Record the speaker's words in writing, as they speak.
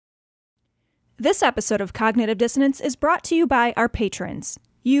This episode of Cognitive Dissonance is brought to you by our patrons.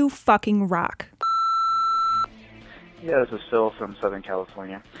 You fucking rock. Yeah, this is Phil from Southern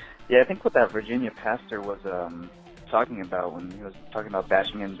California. Yeah, I think what that Virginia pastor was talking about when he was talking about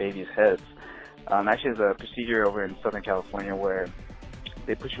bashing in babies' heads, actually there's a procedure over in Southern California where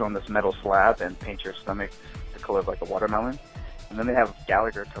they put you on this metal slab and paint your stomach the color of like a watermelon, and then they have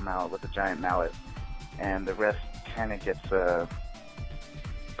Gallagher come out with a giant mallet, and the rest kind of gets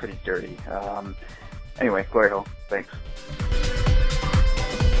pretty dirty. Anyway, glory hole. Thanks.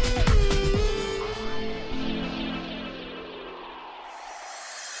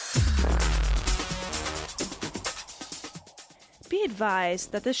 Be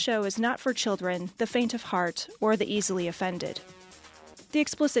advised that this show is not for children, the faint of heart, or the easily offended. The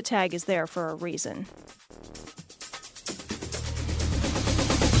explicit tag is there for a reason.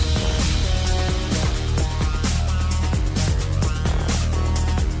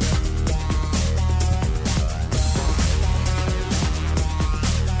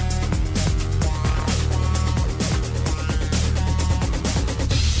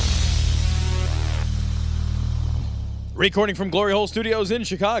 Recording from Glory Hole Studios in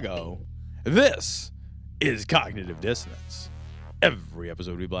Chicago, this is Cognitive Dissonance. Every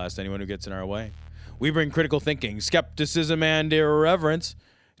episode we blast anyone who gets in our way. We bring critical thinking, skepticism, and irreverence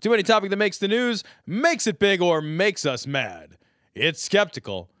to any topic that makes the news, makes it big, or makes us mad. It's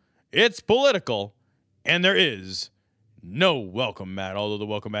skeptical, it's political, and there is no welcome mat, although the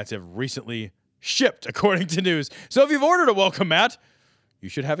welcome mats have recently shipped, according to news. So if you've ordered a welcome mat, you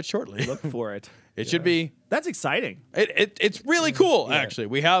should have it shortly. Look for it. It should be. That's exciting. It's really cool, actually.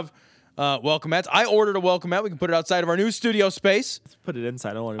 We have welcome mats. I ordered a welcome mat. We can put it outside of our new studio space. Let's put it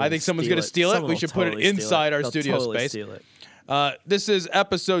inside. I think someone's going to steal it. We should put it inside our studio space. Steal it. This is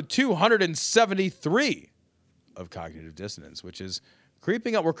episode 273 of Cognitive Dissonance, which is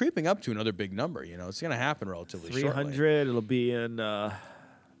creeping up. We're creeping up to another big number. You know, it's going to happen relatively 300. shortly. It'll be in, gosh,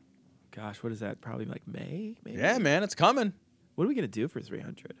 what is that? Probably like May? Maybe? Yeah, man, it's coming. What are we going to do for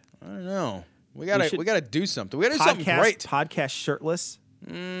 300? I don't know. We gotta do something. We gotta do something great. Podcast shirtless.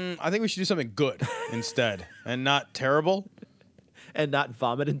 I think we should do something good instead, and not terrible, and not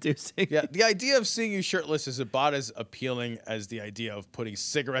vomit inducing. Yeah, the idea of seeing you shirtless is about as appealing as the idea of putting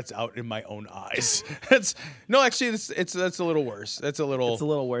cigarettes out in my own eyes. That's a little worse. It's a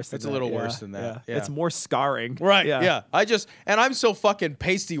little worse than that. Yeah. It's more scarring. Right. Yeah. I'm so fucking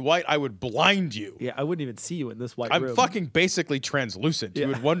pasty white, I would blind you. Yeah, I wouldn't even see you in this white room. I'm fucking basically translucent. You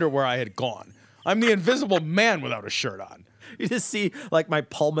would wonder where I had gone. I'm the invisible man without a shirt on. You just see like my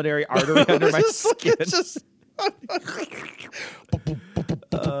pulmonary artery under my skin.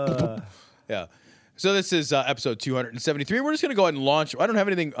 Yeah. So this is episode 273. We're just going to go ahead and launch. I don't have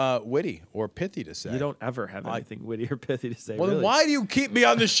anything witty or pithy to say. You don't ever have anything witty or pithy to say. Well, really. Then why do you keep me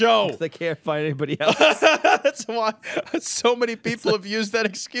on the show? They can't find anybody else. That's why so many people have used that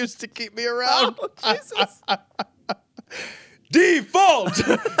excuse to keep me around. Oh, Jesus. Default!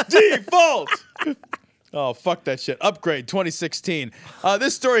 Default! Oh, fuck that shit. Upgrade 2016.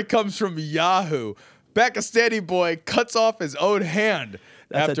 This story comes from Yahoo. Pakistani boy cuts off his own hand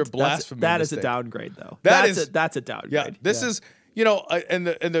after blasphemy. That is a downgrade, though. That's a downgrade. Yeah, this is, and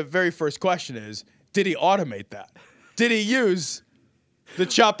the very first question is, did he automate that? Did he use the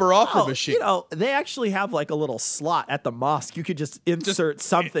chopper offer machine? They actually have like a little slot at the mosque. You could just insert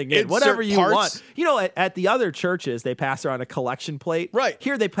something in, whatever you want. At the other churches, they pass around a collection plate. Right.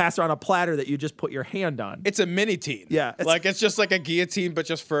 Here, they pass around a platter that you just put your hand on. It's a mini-teen. Yeah. It's just like a guillotine, but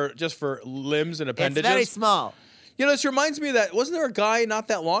just for limbs and appendages. It's very small. This reminds me of that. Wasn't there a guy not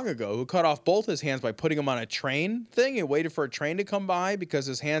that long ago who cut off both his hands by putting them on a train thing and waited for a train to come by because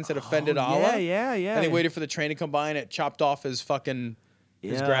his hands had offended Allah? Yeah. And he waited for the train to come by and it chopped off his fucking...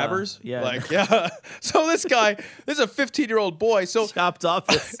 his grabbers? Yeah. So this guy, this is a 15-year-old boy. So chopped off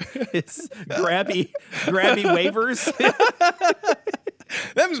his grabby wavers.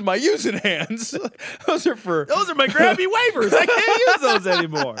 Them's my using hands. Those are my grabby wavers. I can't use those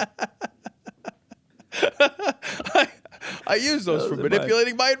anymore. I use those for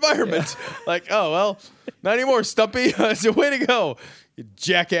manipulating my environment. Not anymore, Stumpy. So way to go, you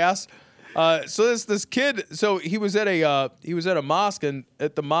jackass. So this kid, so he was at a mosque, and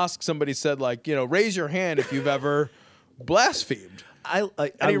at the mosque somebody said raise your hand if you've ever blasphemed. And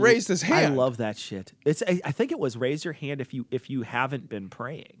he raised his hand. I love that shit. I think it was raise your hand if you haven't been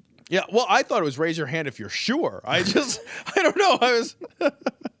praying. Yeah, well, I thought it was raise your hand if you're sure. I don't know.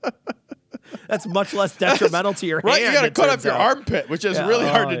 That's much less detrimental to your hand. Right, you got to cut off your armpit, which is really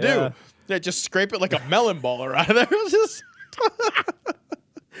hard to do. Yeah, just scrape it like a melon baller out of there.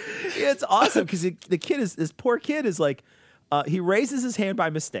 Yeah, it's awesome because the kid this poor kid is like, He raises his hand by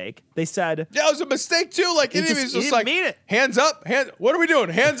mistake. They said, yeah, it was a mistake too. Like he didn't like, mean it. Hands up. What are we doing?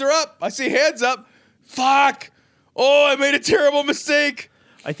 Hands are up. I see hands up. Fuck. Oh, I made a terrible mistake.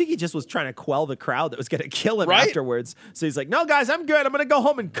 I think he just was trying to quell the crowd that was going to kill him afterwards. So he's like, no, guys, I'm good. I'm going to go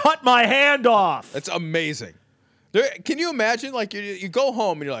home and cut my hand off. That's amazing. Can you imagine? Like, you go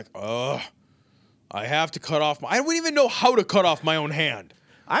home and you're like, oh, I have to cut off I wouldn't even know how to cut off my own hand.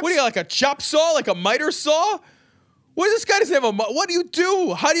 What do you, like a chop saw? Like a miter saw? What does this guy doesn't have what do you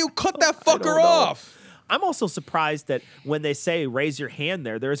do? How do you cut that fucker off? I'm also surprised that when they say raise your hand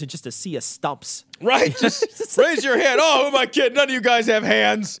there isn't just a sea of stumps. Right, just raise your hand. Oh, who am I kidding? None of you guys have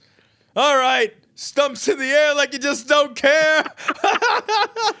hands. All right, stumps in the air like you just don't care.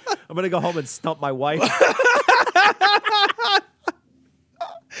 I'm going to go home and stump my wife.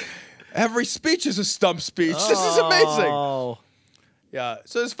 Every speech is a stump speech. This is amazing. Oh. Yeah,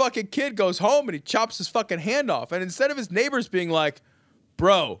 so this fucking kid goes home and he chops his fucking hand off. And instead of his neighbors being like,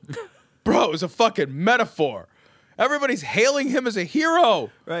 bro, it's a fucking metaphor. Everybody's hailing him as a hero.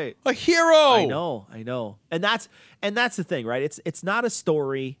 Right. A hero. I know. And that's the thing, right? It's not a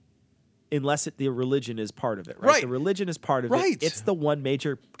story unless the religion is part of it, right? The religion is part of it. It's the one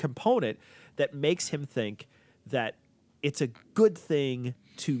major component that makes him think that it's a good thing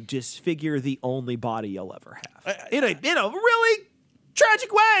to disfigure the only body you'll ever have. In a really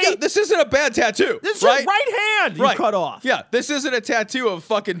tragic way. Yeah, this isn't a bad tattoo. This is your right hand you cut off. Yeah, this isn't a tattoo of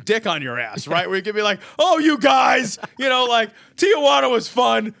fucking dick on your ass, right? Where you can be like, oh, you guys, like Tijuana was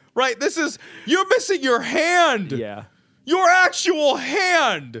fun, right? You're missing your hand. Yeah. Your actual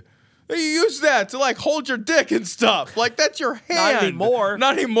hand. You use that to like hold your dick and stuff. Like that's your hand. Not anymore.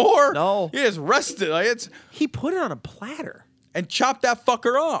 Not anymore. No. You just rest it. He put it on a platter. And chopped that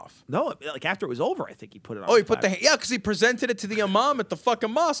fucker off. No, like after it was over, I think he put it on. Oh, he put because he presented it to the imam at the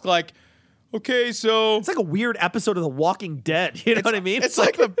fucking mosque. Like, okay, so it's like a weird episode of The Walking Dead. You know what I mean? It's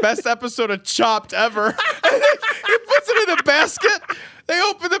like the best episode of Chopped ever. He puts it in the basket. They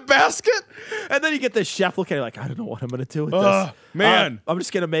open the basket, and then you get the chef looking at it like, I don't know what I'm going to do with this. Man, I'm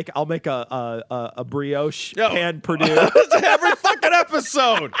just gonna I'll make a brioche pan Purdue. Every fucking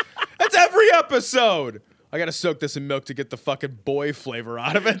episode. That's every episode. I gotta soak this in milk to get the fucking boy flavor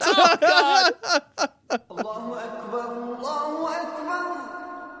out of it. Oh, God. Allahu Akbar, Allahu Akbar.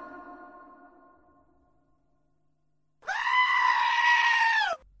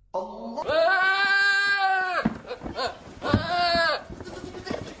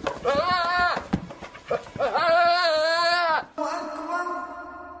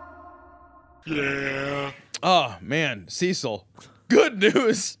 Yeah. Oh, man. Cecil. Good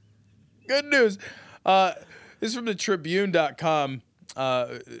news. Good news. This is from the Tribune.com,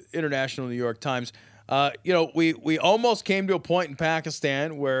 International New York Times. We almost came to a point in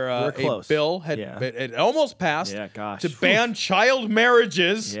Pakistan where a bill had almost passed to ban child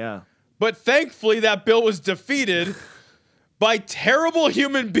marriages. Yeah. But thankfully that bill was defeated by terrible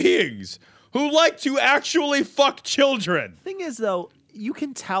human beings who like to actually fuck children. Thing is, though, you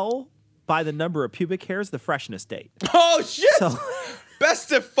can tell by the number of pubic hairs the freshness date. Oh, shit! So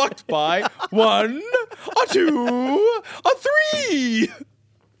best if fucked by 1, a 2, a 3.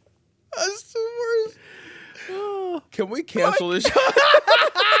 That's the worst. Oh. Can we cancel this show?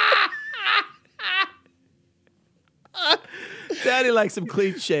 Daddy likes him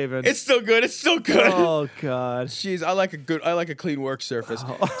clean shaven. It's still good. It's still good. Oh God. Jeez, I like a clean work surface.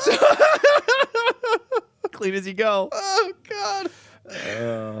 Clean as you go. Oh God.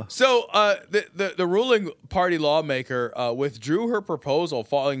 So the ruling party lawmaker withdrew her proposal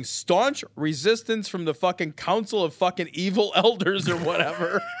following staunch resistance from the fucking council of fucking evil elders or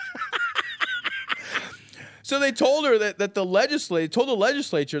whatever. So they told her that the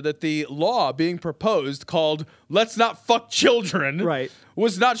legislature that the law being proposed called "Let's Not Fuck Children"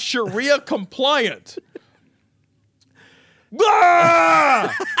 was not Sharia compliant.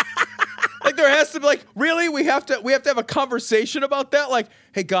 Ah! Like there has to be really we have to have a conversation about that. Like,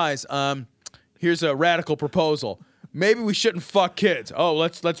 hey guys, here's a radical proposal. Maybe we shouldn't fuck kids. Oh,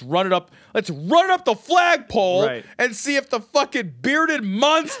 let's run it up. Let's run it up the flagpole and see if the fucking bearded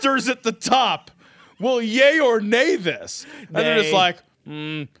monsters at the top will yay or nay this. And they're just like,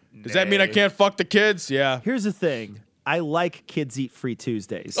 does that mean I can't fuck the kids? Yeah. Here's the thing. I like Kids Eat Free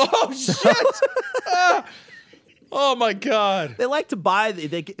Tuesdays. Oh shit. Oh my God. They like to buy,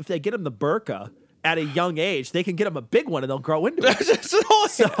 if they get them the burqa at a young age, they can get them a big one and they'll grow into it.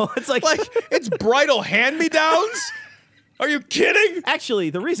 So it's like it's bridal hand-me-downs? Are you kidding? Actually,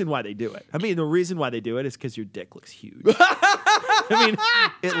 the reason why they do it, is because your dick looks huge. I mean,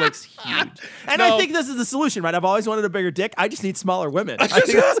 it looks huge. And I think this is the solution, right? I've always wanted a bigger dick. I just need smaller women.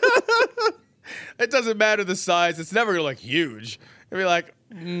 It doesn't matter the size. It's never gonna look huge. It'll be like,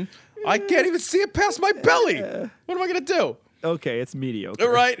 I can't even see it past my belly. What am I gonna do? Okay, it's mediocre.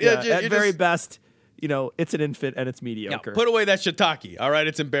 Right? Yeah, Yeah, at very best, it's an infant and it's mediocre. Now, put away that shiitake. All right,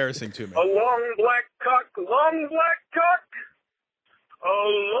 it's embarrassing to me. A long black cock, long black cock. A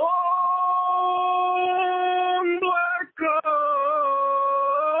long black cock,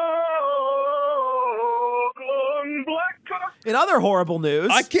 long black cock. In other horrible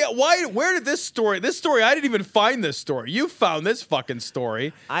news, I can't. Why? Where did this story? This story. I didn't even find this story. You found this fucking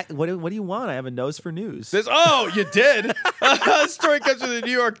story. What do you want? I have a nose for news. You did. This story comes from the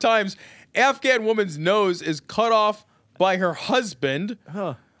New York Times. Afghan woman's nose is cut off by her husband.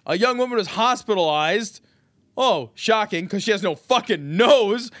 Huh. A young woman was hospitalized. Oh, shocking, because she has no fucking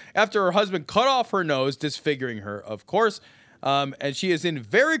nose after her husband cut off her nose, disfiguring her, of course. And she is in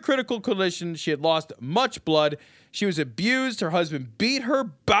very critical condition. She had lost much blood. She was abused. Her husband beat her,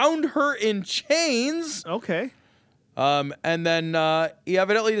 bound her in chains. Okay. And then he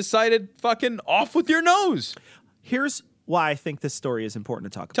evidently decided, fucking off with your nose. Here's why I think this story is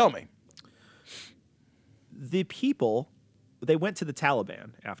important to talk about. Tell me. The people, they went to the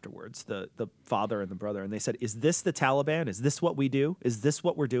Taliban afterwards, the father and the brother, and they said, is this the Taliban? Is this what we do? Is this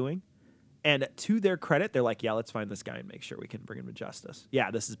what we're doing? And to their credit, they're like, yeah, let's find this guy and make sure we can bring him to justice.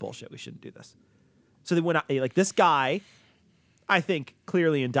 Yeah, this is bullshit. We shouldn't do this. So they went out, like, this guy, I think,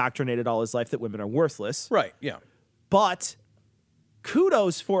 clearly indoctrinated all his life that women are worthless. Right, yeah. But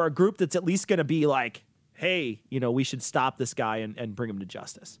kudos for a group that's at least going to be like, hey, we should stop this guy and bring him to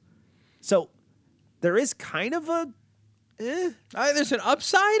justice. So there is kind of there's an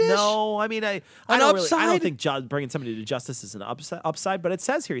upside-ish? No, I mean, I don't think bringing somebody to justice is an upside, but it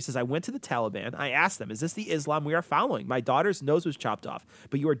says here, he says, I went to the Taliban. I asked them, is this the Islam we are following? My daughter's nose was chopped off,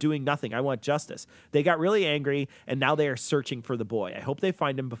 but you are doing nothing. I want justice. They got really angry, and now they are searching for the boy. I hope they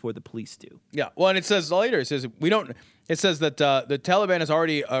find him before the police do. Yeah, well, and it says later, it says that the Taliban has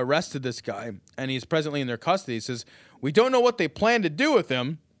already arrested this guy, and he's presently in their custody. It says, we don't know what they plan to do with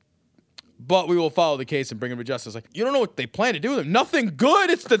him, but we will follow the case and bring him to justice. Like, you don't know what they plan to do with him. Nothing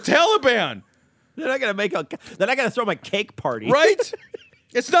good. It's the Taliban. They're not gonna they're not gonna throw him a cake party, right?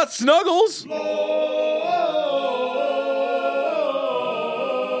 It's not Snuggles. Glory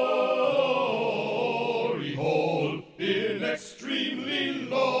hole in extremely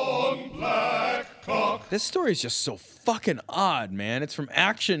long black cock. This story is just so fucking odd, man. It's from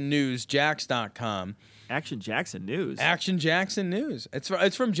ActionNewsJax.com. Action Jackson News. Action Jackson News.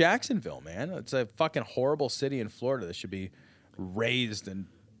 It's from Jacksonville, man. It's a fucking horrible city in Florida that should be razed and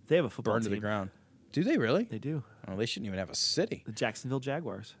they have a football burned team. to the ground. Do they really? They do. Oh, they shouldn't even have a city. The Jacksonville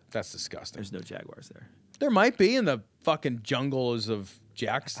Jaguars. That's disgusting. There's no Jaguars there. There might be in the fucking jungles of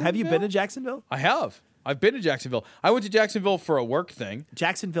Jacksonville. Have you been to Jacksonville? I have. I've been to Jacksonville. I went to Jacksonville for a work thing.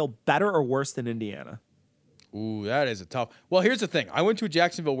 Jacksonville better or worse than Indiana? Ooh, that is a tough. Well, here's the thing. I went to a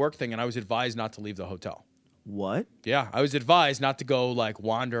Jacksonville work thing, and I was advised not to leave the hotel. What? Yeah, I was advised not to go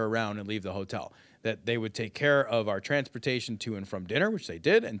wander around and leave the hotel. That they would take care of our transportation to and from dinner, which they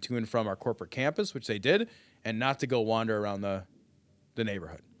did, and to and from our corporate campus, which they did, and not to go wander around the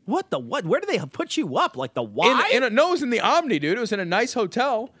neighborhood. What? Where do they put you up? Like the Y? No, it was in the Omni, dude. It was in a nice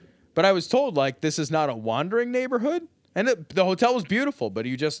hotel, but I was told this is not a wandering neighborhood, and the hotel was beautiful, but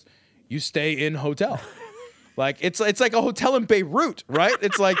you stay in hotel. It's like a hotel in Beirut, right?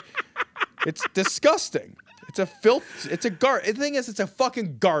 It's it's disgusting. It's a filth. The thing is, it's a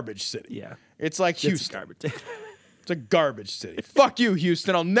fucking garbage city. Yeah. It's like Houston. Garbage. It's a garbage city. Fuck you,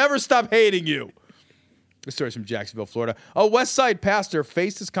 Houston. I'll never stop hating you. The story's from Jacksonville, Florida. A West Side pastor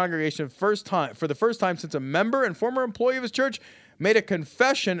faced his congregation for the first time since a member and former employee of his church made a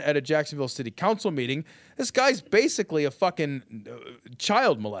confession at a Jacksonville City Council meeting. This guy's basically a fucking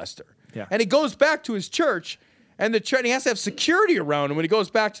child molester. Yeah. And he goes back to his church. And he has to have security around him when he goes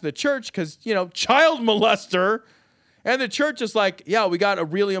back to the church because, child molester. And the church is like, yeah, we got a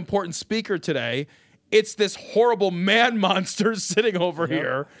really important speaker today. It's this horrible man monster sitting over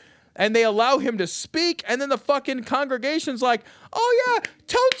here. And they allow him to speak. And then the fucking congregation's like, oh, yeah,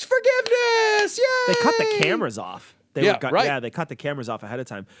 totes forgiveness. Yay! They cut the cameras off. Right. Yeah, they cut the cameras off ahead of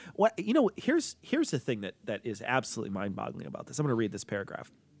time. Here's the thing that is absolutely mind-boggling about this. I'm going to read this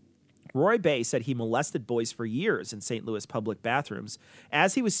paragraph. Roy Bay said he molested boys for years in St. Louis public bathrooms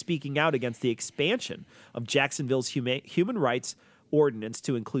as he was speaking out against the expansion of Jacksonville's human rights ordinance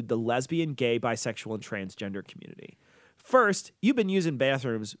to include the lesbian, gay, bisexual, and transgender community. First, you've been using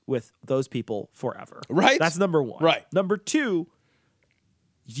bathrooms with those people forever. Right. That's number one. Right. Number two,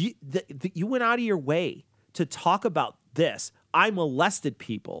 you went out of your way to talk about this. I molested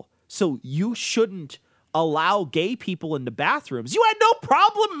people, so you shouldn't allow gay people into bathrooms. You had no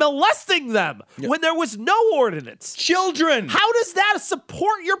problem molesting them when there was no ordinance. Children! How does that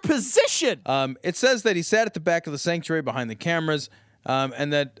support your position? It says that he sat at the back of the sanctuary behind the cameras,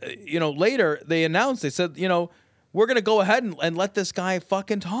 and that, later they announced, they said, we're going to go ahead and let this guy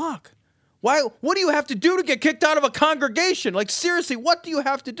fucking talk. Why? What do you have to do to get kicked out of a congregation? Like, seriously, what do you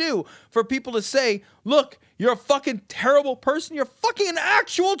have to do for people to say, look, you're a fucking terrible person. You're fucking an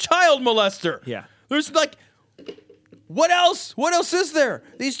actual child molester. Yeah. There's like, what else? What else is there?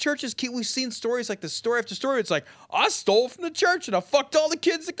 These churches we've seen stories like this, story after story. It's like, I stole from the church and I fucked all the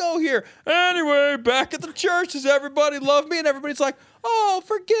kids that go here. Anyway, back at the church, does everybody love me? And everybody's like, oh,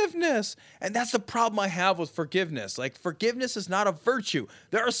 forgiveness. And that's the problem I have with forgiveness. Like, forgiveness is not a virtue.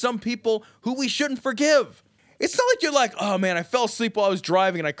 There are some people who we shouldn't forgive. It's not like you're like, oh man, I fell asleep while I was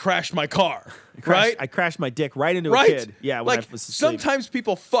driving and I crashed my car, right? I crashed my dick right into a kid. Yeah, when I was asleep. Sometimes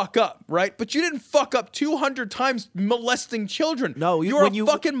people fuck up, right? But you didn't fuck up 200 times molesting children. No, you're a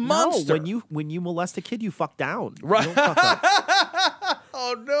fucking monster. No, when you molest a kid, you fuck down. Right? You don't fuck up.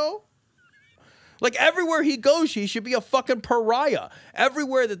 Oh no. Like, everywhere he goes, he should be a fucking pariah.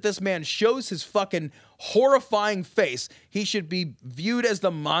 Everywhere that this man shows his fucking horrifying face, he should be viewed as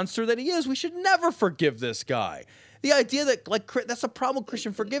the monster that he is. We should never forgive this guy. The idea that, like, that's the problem with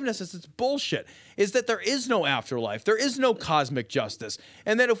Christian forgiveness is it's bullshit, is that there is no afterlife. There is no cosmic justice.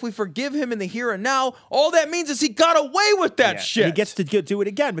 And that if we forgive him in the here and now, all that means is he got away with that shit. And he gets to do it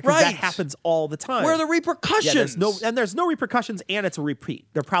again because that happens all the time. Where are the repercussions? Yeah, there's no repercussions, and it's a repeat.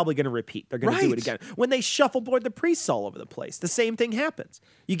 They're probably going to repeat. They're going to do it again. When they shuffleboard the priests all over the place, the same thing happens.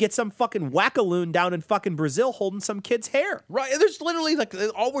 You get some fucking wackaloon down in fucking Brazil holding some kid's hair. Right. There's literally, like,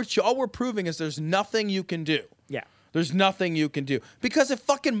 all we're proving is there's nothing you can do. Yeah. There's nothing you can do. Because if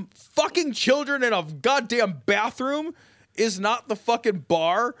fucking children in a goddamn bathroom is not the fucking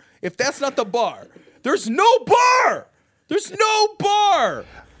bar, if that's not the bar, there's no bar! There's no bar!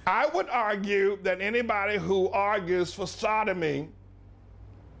 I would argue that anybody who argues for sodomy,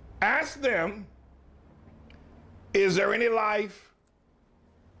 ask them, is there any life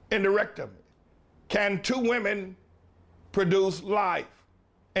in the rectum? Can two women produce life?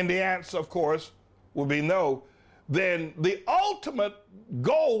 And the answer, of course, will be no. Then the ultimate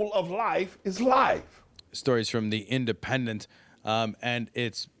goal of life is life. Stories from The Independent, and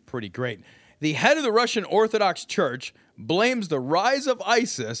it's pretty great. The head of the Russian Orthodox Church blames the rise of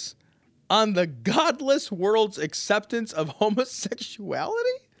ISIS on the godless world's acceptance of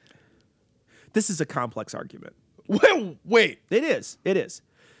homosexuality? This is a complex argument. Wait. It is.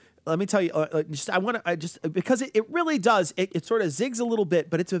 Let me tell you, because it really does, it sort of zigs a little bit,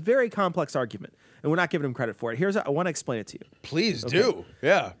 but it's a very complex argument, and we're not giving him credit for it. I want to explain it to you. Please do.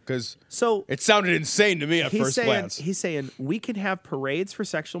 Yeah, because it sounded insane to me at first glance. He's saying we can have parades for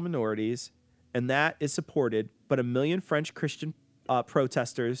sexual minorities, and that is supported, but 1 million French Christian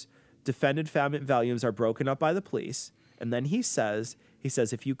protesters defended family values are broken up by the police. And then he says,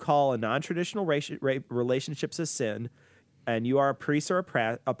 if you call a non-traditional relationships a sin, and you are a priest or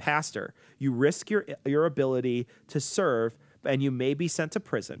a pastor, you risk your ability to serve, and you may be sent to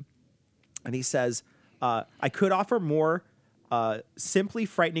prison. And he says, I could offer more simply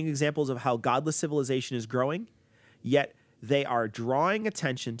frightening examples of how godless civilization is growing, yet they are drawing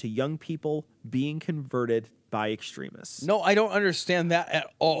attention to young people being converted by extremists. No, I don't understand that at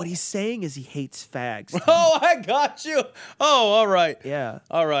all. What he's saying is he hates fags. Oh, I got you. Oh, all right. Yeah.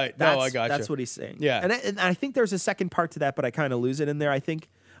 All right. I got you. That's what he's saying. Yeah. And I think there's a second part to that, but I kind of lose it in there. I think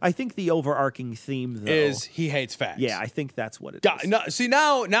the overarching theme, though, is he hates fags. Yeah, I think that's what it is. No, see,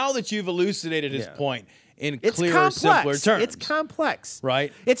 now that you've elucidated his point in clearer, simpler terms. It's complex.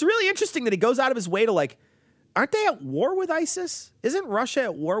 Right? It's really interesting that he goes out of his way to, like, aren't they at war with ISIS? Isn't Russia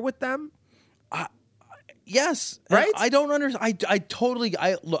at war with them? Yes. Right? I don't understand.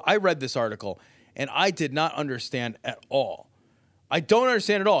 I read this article, and I did not understand at all. I don't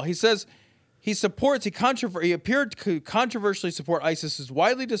understand at all. He says he appeared to controversially support ISIS's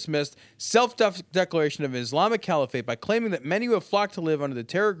widely dismissed self-declaration of Islamic Caliphate by claiming that many who have flocked to live under the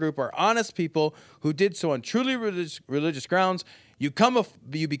terror group are honest people who did so on truly religious grounds. You become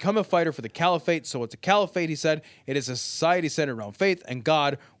a fighter for the caliphate. So it's a caliphate, he said. It is a society centered around faith and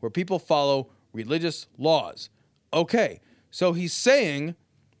God where people follow religious laws. Okay, so he's saying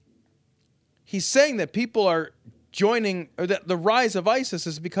that people are joining, or that the rise of ISIS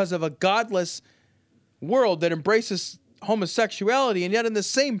is because of a godless world that embraces homosexuality, and yet in the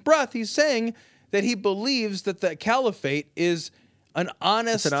same breath he's saying that he believes that the caliphate is an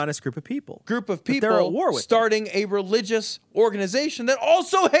honest group of people. They're at war with starting a religious organization that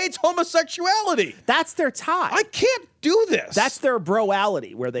also hates homosexuality. That's their tie. I can't do this. That's their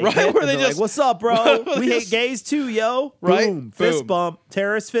broality, where they right, hit where they just like, "What's up, bro? We hate gays too, yo." Right? Boom, fist bump,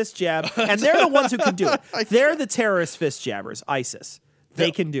 terrorist fist jab, and they're the ones who can do it. They're the terrorist fist jabbers, ISIS.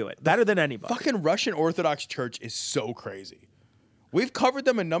 They can do it better than anybody. Fucking Russian Orthodox Church is so crazy. We've covered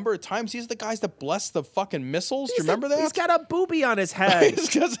them a number of times. These are the guys that bless the fucking missiles. Do you remember that? He's got a booby on his head. He's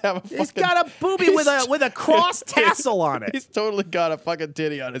got a booby with a cross tassel on it. He's totally got a fucking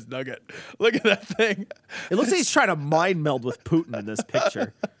titty on his nugget. Look at that thing. It looks like he's trying to mind meld with Putin in this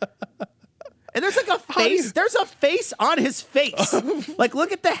picture. And there's like a face. There's a face on his face. Like,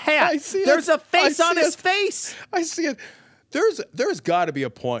 look at the hat. I see it. There's a face on his face. I see it. There's got to be a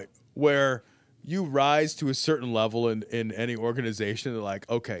point where you rise to a certain level in any organization. They're like,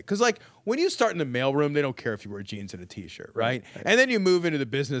 okay, because like when you start in the mailroom, they don't care if you wear jeans and a t-shirt, right? And then you move into the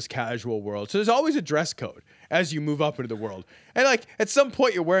business casual world. So there's always a dress code as you move up into the world. And like at some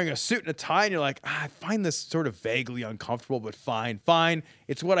point you're wearing a suit and a tie and you're like, I find this sort of vaguely uncomfortable, but fine.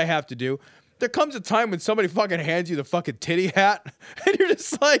 It's what I have to do. There comes a time when somebody fucking hands you the fucking titty hat, and you're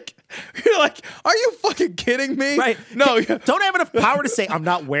like, are you fucking kidding me? Right? No, don't I have enough power to say I'm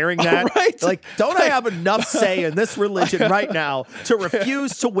not wearing that? Right? Like, don't I have enough say in this religion right now to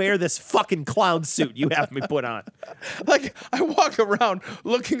refuse to wear this fucking clown suit you have me put on? Like, I walk around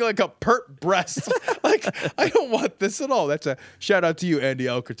looking like a pert breast. Like, I don't want this at all. That's a shout out to you, Andy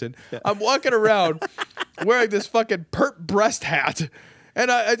Elkerton. Yeah. I'm walking around wearing this fucking pert breast hat. And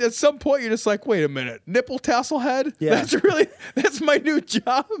at some point, you're just like, wait a minute, nipple tassel head? Yeah. That's my new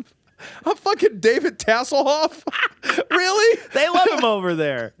job? I'm fucking David Tasselhoff? Really? They love him over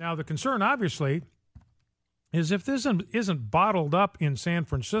there. Now, the concern, obviously, is if this isn't bottled up in San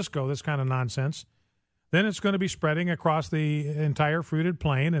Francisco, this kind of nonsense, then it's going to be spreading across the entire fruited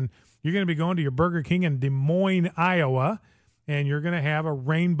plain, and you're going to be going to your Burger King in Des Moines, Iowa, and you're going to have a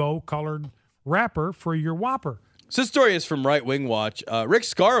rainbow-colored wrapper for your Whopper. So this story is from Right Wing Watch. Rick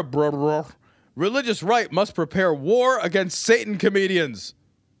Scarborough, religious right must prepare war against Satan comedians.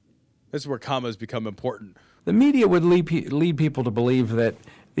 This is where commas become important. The media would lead people to believe that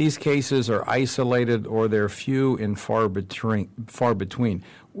these cases are isolated or they're few and far between.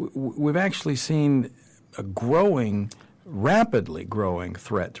 We've actually seen a rapidly growing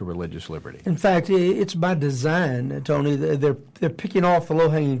threat to religious liberty. In fact, it's by design, Tony. They're picking off the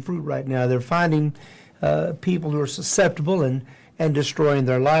low-hanging fruit right now. They're finding people who are susceptible and destroying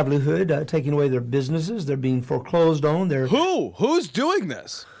their livelihood, taking away their businesses. They're being foreclosed on. Who's doing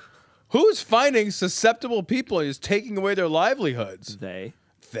this? Who's finding susceptible people and is taking away their livelihoods? They.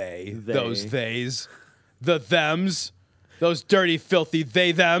 Those theys. The thems. Those dirty, filthy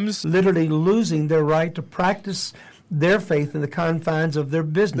they-thems. Literally losing their right to practice their faith in the confines of their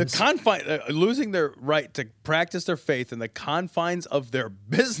business. Losing their right to practice their faith in the confines of their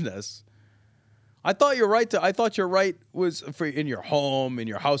business. I thought your right was for in your home, in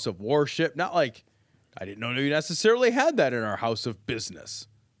your house of worship. Not like I didn't know you necessarily had that in our house of business.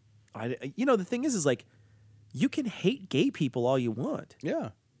 The thing is like you can hate gay people all you want. Yeah,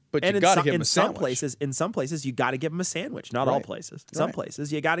 but you got to give them a sandwich. In some places, you got to give them a sandwich. Not all places. Some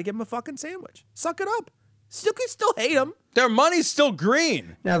places, you got to give them a fucking sandwich. Suck it up. You can still hate them. Their money's still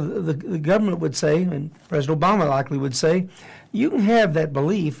green. Now, the government would say, and President Obama likely would say, you can have that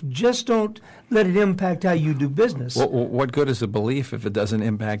belief, just don't let it impact how you do business. Well, what good is a belief if it doesn't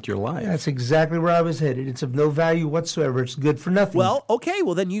impact your life? That's exactly where I was headed. It's of no value whatsoever. It's good for nothing. Well, okay.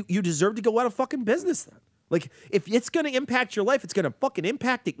 Well, then you deserve to go out of fucking business then. Like, if it's going to impact your life, it's going to fucking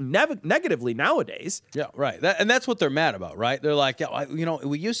impact it negatively nowadays. Yeah, right. And that's what they're mad about, right? They're like,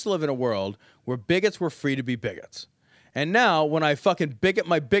 we used to live in a world where bigots were free to be bigots. And now, when I fucking bigot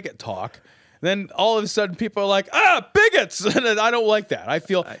my bigot talk, then all of a sudden people are like, bigots! And I don't like that.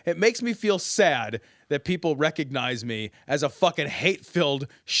 It makes me feel sad that people recognize me as a fucking hate-filled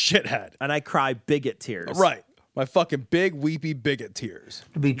shithead. And I cry bigot tears. Right. My fucking big, weepy bigot tears.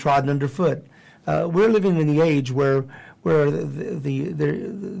 To be trodden underfoot. We're living in the age where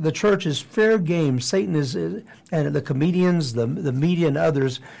the church is fair game. Satan is, and the comedians, the media, and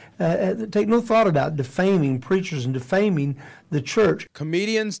others take no thought about defaming preachers and defaming the church.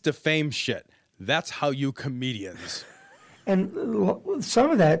 Comedians defame shit. That's how you comedians. And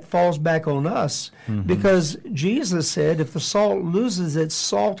some of that falls back on us because Jesus said if the salt loses its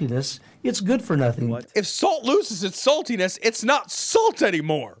saltiness, it's good for nothing. What? If salt loses its saltiness, it's not salt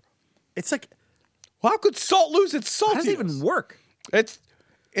anymore. It's like, how could salt lose its saltiness? How does it even work? It's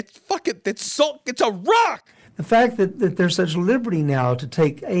salt. It's a rock. The fact that there's such liberty now to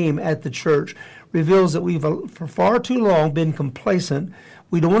take aim at the church reveals that we've, for far too long, been complacent.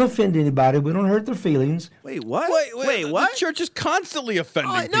 We don't want to offend anybody. We don't hurt their feelings. Wait, what? Wait, what? The church is constantly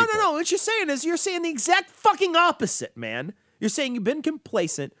offending people. No. What you're saying is you're saying the exact fucking opposite, man. You're saying you've been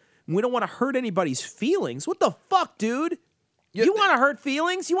complacent. And we don't want to hurt anybody's feelings. What the fuck, dude? You want to hurt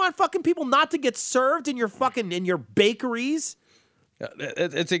feelings? You want fucking people not to get served in your bakeries?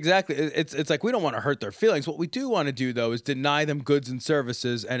 It's exactly. It's like we don't want to hurt their feelings. What we do want to do, though, is deny them goods and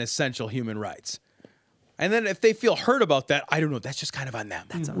services and essential human rights. And then if they feel hurt about that, I don't know. That's just kind of on them.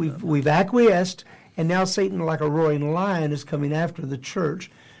 We've acquiesced, and now Satan, like a roaring lion, is coming after the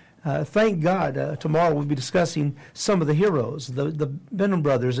church. Thank God, tomorrow we'll be discussing some of the heroes, the Benham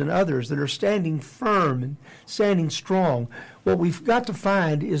brothers and others that are standing firm and standing strong. What we've got to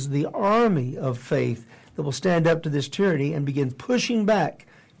find is the army of faith that will stand up to this tyranny and begin pushing back,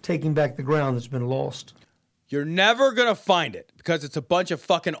 taking back the ground that's been lost. You're never going to find it because it's a bunch of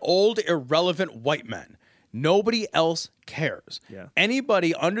fucking old, irrelevant white men. Nobody else cares. Yeah.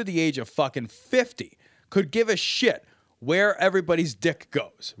 Anybody under the age of fucking 50 could give a shit where everybody's dick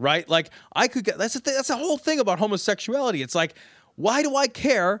goes, right? Like, I could get, that's the whole thing about homosexuality. It's like, why do I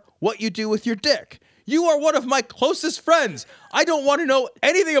care what you do with your dick? You are one of my closest friends. I don't want to know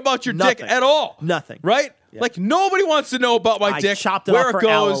anything about your dick at all. Nothing. Right? Yeah. Like, nobody wants to know about my dick. I chopped it where off it for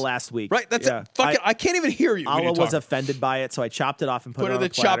goes. Alla last week. Right? That's it. Fuck it. I can't even hear you. Alla was offended by it, so I chopped it off and put it on the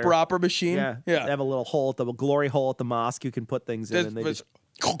chopper opera machine. Yeah. They have a little hole, the glory hole at the mosque you can put things in. And they just...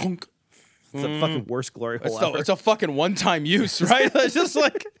 It's the fucking worst glory hole ever. It's a fucking one-time use, right? It's just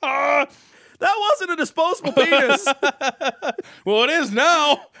like, that wasn't a disposable penis. Well, it is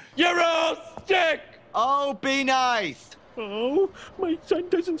now. You're all sick. Oh, be nice. Oh, my son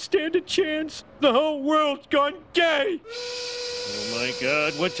doesn't stand a chance. The whole world's gone gay. Oh my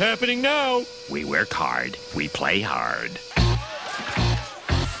God, what's happening now? We work hard. We play hard.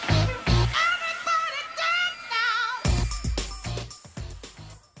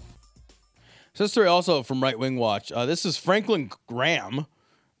 So this story also from Right Wing Watch. This is Franklin Graham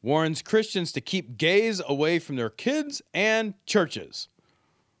warns Christians to keep gays away from their kids and churches.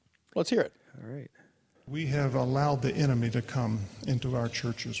 Let's hear it. All right. We have allowed the enemy to come into our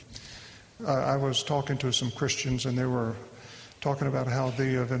churches. I was talking to some Christians, and they were talking about how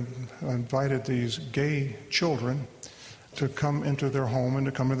they have invited these gay children to come into their home and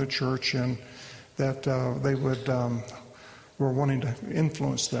to come to the church, and that they were wanting to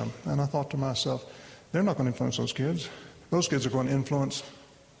influence them. And I thought to myself, they're not going to influence those kids. Those kids are going to influence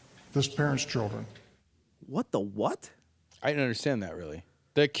this parent's children. What the what? I didn't understand that, really.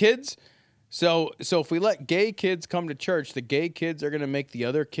 The kids... So if we let gay kids come to church, the gay kids are going to make the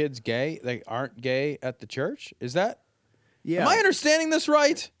other kids gay. They aren't gay at the church. Is that? Yeah. Am I understanding this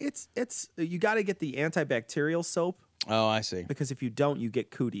right? It's you got to get the antibacterial soap. Oh, I see. Because if you don't, you get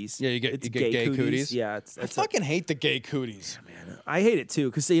cooties. Yeah, you get gay cooties. Yeah, I fucking hate the gay cooties. Yeah, man, I hate it too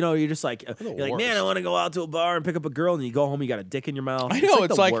because you're just like man, I want to go out to a bar and pick up a girl, and you go home, you got a dick in your mouth. I know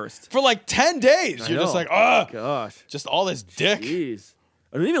it's like the worst. For like 10 days. You're just like, oh gosh, just all this dick. Jeez.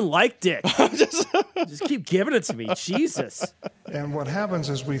 I don't even like dick. Just keep giving it to me. Jesus. And what happens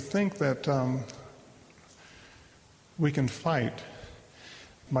is we think that we can fight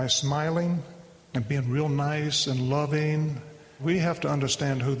by smiling and being real nice and loving. We have to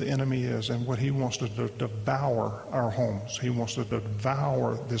understand who the enemy is and what he wants to devour our homes. He wants to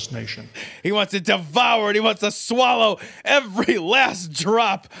devour this nation. He wants to devour it. He wants to swallow every last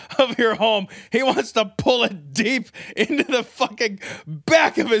drop of your home. He wants to pull it deep into the fucking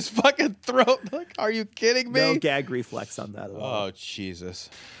back of his fucking throat. Like, are you kidding me? No gag reflex on that at all. Oh, Jesus.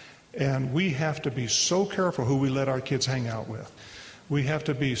 And we have to be so careful who we let our kids hang out with. We have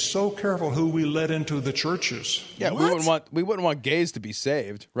to be so careful who we let into the chururs. Yeah, we wouldn't want gays to be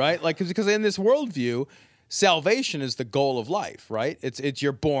saved, right? Like because in this worldview, salvation is the goal of life, right? It's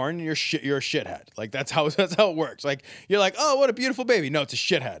you're born, you're a shithead. Like that's how it works. Like you're like, oh, what a beautiful baby. No, it's a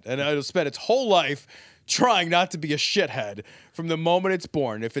shithead, and it'll spend its whole life trying not to be a shithead from the moment it's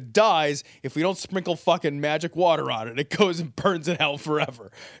born. If it dies, if we don't sprinkle fucking magic water on it, it goes and burns in hell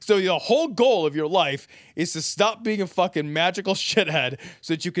forever. So the whole goal of your life is to stop being a fucking magical shithead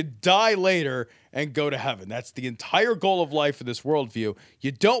so that you can die later and go to heaven. That's the entire goal of life in this worldview.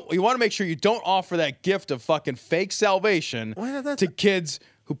 You want to make sure you don't offer that gift of fucking fake salvation to kids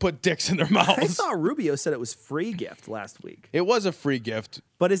who put dicks in their mouths. I saw Rubio said it was free gift last week. It was a free gift.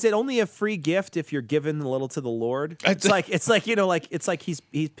 But is it only a free gift if you're giving a little to the Lord? It's like he's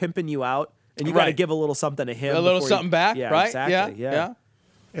pimping you out, and you got to give a little something to him. A little something back, yeah, right? Exactly. Yeah.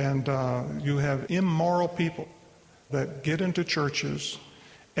 And you have immoral people that get into churches,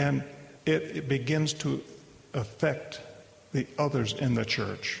 and it begins to affect the others in the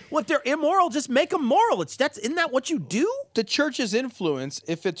church. Well, if they're immoral, just make them moral. Isn't that what you do? The church's influence,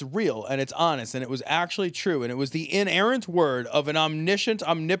 if it's real and it's honest and it was actually true and it was the inerrant word of an omniscient,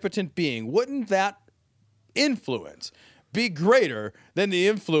 omnipotent being, wouldn't that influence be greater than the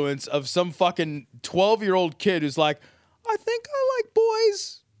influence of some fucking 12-year-old kid who's like, I think I like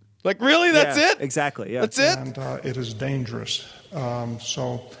boys? Like, really? That's it? Exactly, yeah. That's it? And it is dangerous.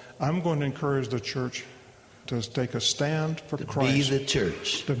 So I'm going to encourage the church to take a stand for Christ. Be the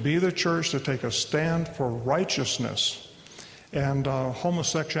church. To be the church, to take a stand for righteousness. And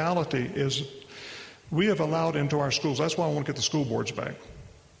homosexuality is, we have allowed into our schools, that's why I want to get the school boards back.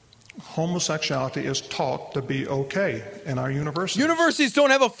 Homosexuality is taught to be okay in our universities. Universities don't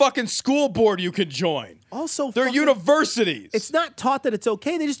have a fucking school board you can join. Also, they're universities. It's not taught that it's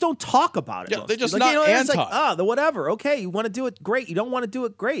okay. They just don't talk about it. Yeah, they're just like, not anti. It's like, whatever. Okay, you want to do it, great. You don't want to do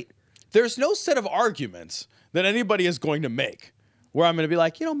it, great. There's no set of arguments that anybody is going to make where I'm going to be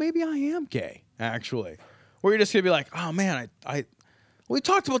like, maybe I am gay, actually. Where you're just going to be like, oh, man, we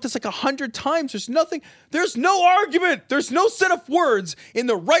talked about this like 100 times. There's no argument. There's no set of words in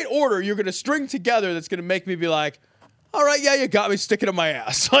the right order you're going to string together that's going to make me be like, all right, yeah, you got me, stick it in my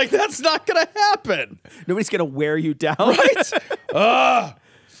ass. Like, that's not going to happen. Nobody's going to wear you down. Right?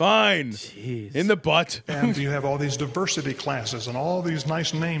 Fine. Jeez. In the butt. And you have all these diversity classes and all these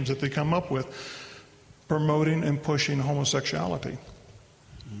nice names that they come up with promoting and pushing homosexuality.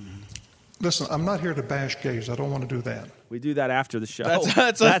 Listen, I'm not here to bash gays. I don't want to do that. We do that after the show.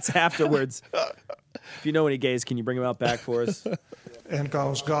 That's afterwards. If you know any gays, can you bring them out back for us? And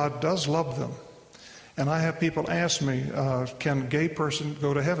God does love them. And I have people ask me, can a gay person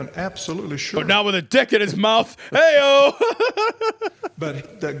go to heaven? Absolutely sure. But not with a dick in his mouth. Hey-o!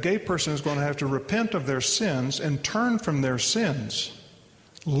 But that gay person is going to have to repent of their sins and turn from their sins.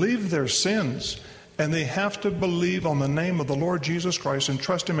 Leave their sins. And they have to believe on the name of the Lord Jesus Christ and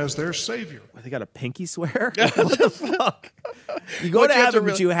trust Him as their Savior. They got a pinky swear? What the fuck? You go to heaven,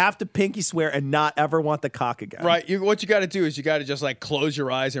 but you have to pinky swear and not ever want the cock again. Right. What you got to do is you got to just like close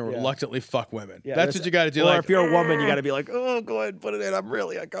your eyes and reluctantly fuck women. Yeah, that's what you got to do. Or if you're a woman, you got to be like, oh, go ahead, put it in. I'm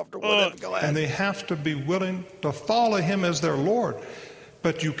really uncomfortable with it. Go ahead. And they have to be willing to follow Him as their Lord.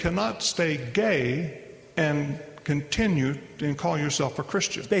 But you cannot stay gay and continue and call yourself a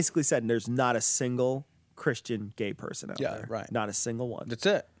Christian. It's basically said there's not a single Christian gay person out there. Right. Not a single one. That's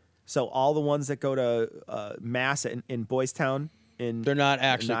it. So all the ones that go to Mass in Boys Town, they're not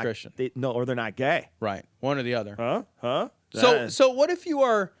actually Christian. Or they're not gay. Right. One or the other. Huh? So what if you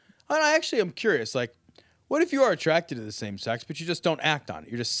are, and I actually am curious, like, what if you are attracted to the same sex, but you just don't act on it?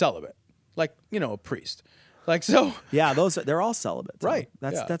 You're just celibate. Like, a priest. Like, so. Yeah, they're all celibate. Right.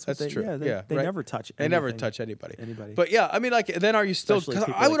 That's what they, true. Yeah, they right. never touch anything. They never touch anybody. But yeah, I mean, like, then are you still, because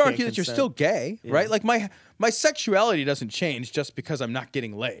I would argue that you're still gay, right? Like, my sexuality doesn't change just because I'm not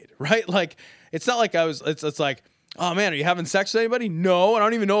getting laid, right? Like, it's not like it's like, oh man, are you having sex with anybody? No, I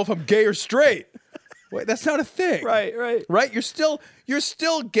don't even know if I'm gay or straight. Wait, that's not a thing. Right? You're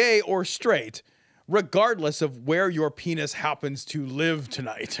still gay or straight, regardless of where your penis happens to live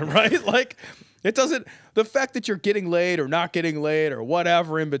tonight, right? Like, it doesn't, the fact that you're getting laid or not getting laid or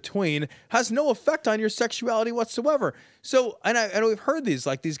whatever in between has no effect on your sexuality whatsoever. So, and we've heard these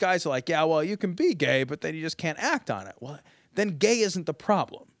guys are like, yeah, well, you can be gay, but then you just can't act on it. Well, then gay isn't the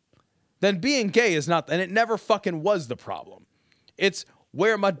problem. Then being gay is not, and it never fucking was the problem. It's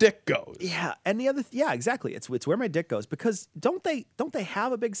where my dick goes. Yeah, and exactly. It's where my dick goes, because don't they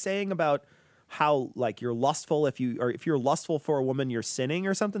have a big saying about how, like, you're lustful if you're lustful for a woman, you're sinning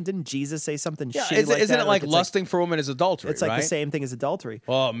or something? Didn't Jesus say something shitty like that? Isn't it like lusting for a woman is adultery? It's like right? the same thing as adultery.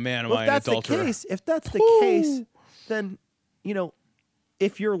 Oh man, am I an adulterer? If that's the case, then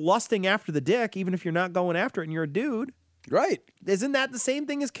if you're lusting after the dick, even if you're not going after it and you're a dude, right? Isn't that the same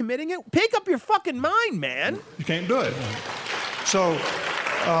thing as committing it? Pick up your fucking mind, man. You can't do it. So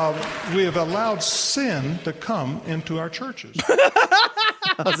we have allowed sin to come into our churches.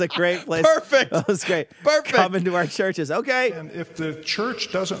 That was a great place. Perfect. That was great. Perfect. Come into our churches. Okay. And if the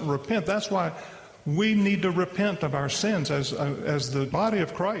church doesn't repent, that's why we need to repent of our sins as the body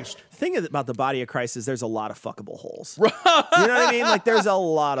of Christ. The thing about the body of Christ is there's a lot of fuckable holes. You know what I mean? Like, there's a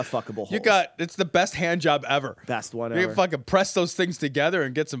lot of fuckable holes. It's the best hand job ever. Best one You ever. can fucking press those things together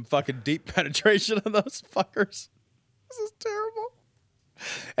and get some fucking deep penetration on those fuckers. This is terrible.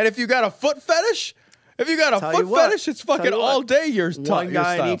 And if you got a foot fetish, fetish, it's fucking all day your one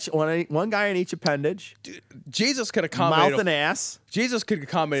guy in each appendage. Dude, Jesus could accommodate mouth and ass. Jesus could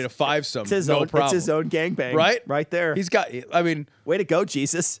accommodate a fivesome. It's his no own, problem. It's his own gangbang. Right? Right there. He's got, I mean. Way to go,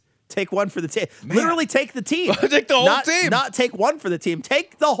 Jesus. Take one for the team. Literally take the team. Take the whole team. Not take one for the team.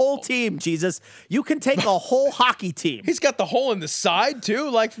 Take the whole team, Jesus. You can take a whole hockey team. He's got the hole in the side, too,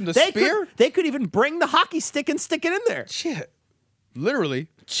 like from the spear. They could even bring the hockey stick and stick it in there. Shit. Literally.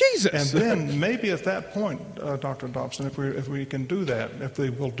 Jesus. And then maybe at that point, Dr. Dobson, if we can do that, if they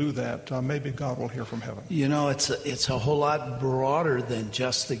will do that, maybe God will hear from heaven. You know, it's a whole lot broader than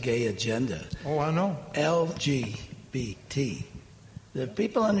just the gay agenda. Oh, I know. LGBT. The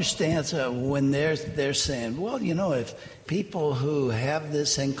people understand when they're saying, well, you know, if people who have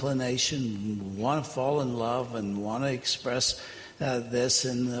this inclination want to fall in love and want to express this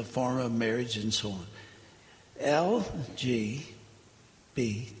in the form of marriage and so on. LGBT.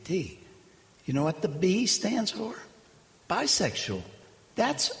 You know what the B stands for? Bisexual.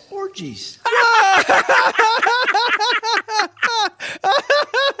 That's orgies. I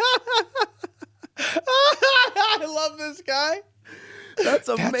love this guy. That's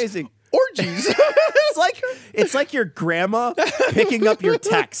amazing. Orgies. it's like your grandma picking up your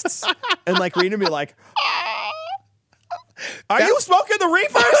texts and like reading me like, "Are you smoking the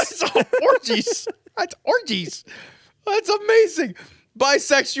reefers?" Orgies. That's orgies. That's amazing.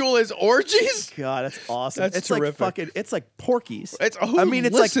 Bisexual is orgies. God, that's awesome. That's it's terrific. like it's like Porky's. It's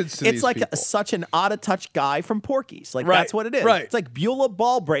like such an out of touch guy from Porky's. Like that's what it is. Right. It's like Beulah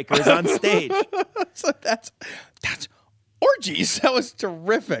Ball Breakers on stage. So that's orgies. That was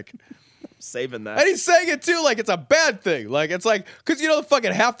terrific. Saving that. And he's saying it too like it's a bad thing. Like it's like because you know the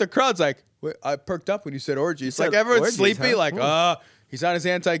fucking half the crowd's like, wait, I perked up when you said orgies. It's like everyone's orgies, sleepy. huh? Like he's on his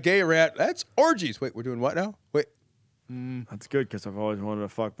anti-gay rant. That's orgies. Wait, we're doing what now? Wait. That's good because I've always wanted to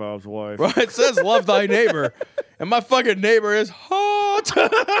fuck Bob's wife. Right, it says love thy neighbor, and my fucking neighbor is hot.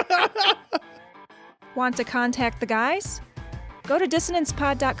 Want to contact the guys? Go to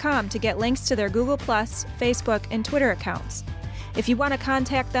dissonancepod.com to get links to their Google+, Facebook, and Twitter accounts. If you want to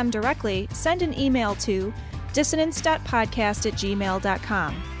contact them directly, send an email to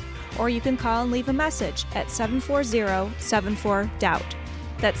dissonance.podcast@gmail.com. Or you can call and leave a message at 740-74-DOUBT.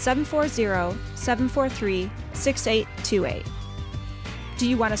 That's 740-743-6828. Do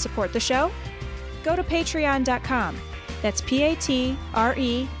you want to support the show? Go to patreon.com. That's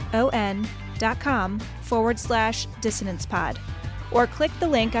patreon.com/dissonancepod. Or click the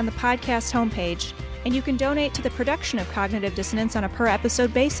link on the podcast homepage, and you can donate to the production of Cognitive Dissonance on a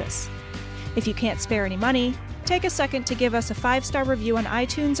per-episode basis. If you can't spare any money, take a second to give us a 5-star review on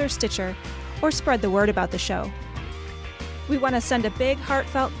iTunes or Stitcher, or spread the word about the show. We want to send a big,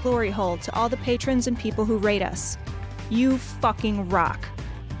 heartfelt glory hole to all the patrons and people who rate us. You fucking rock.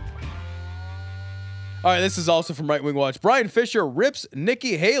 All right, this is also from Right Wing Watch. Brian Fisher rips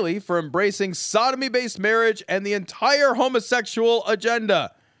Nikki Haley for embracing sodomy-based marriage and the entire homosexual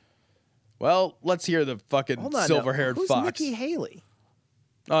agenda. Well, let's hear the fucking silver-haired Who's fox. Nikki Haley?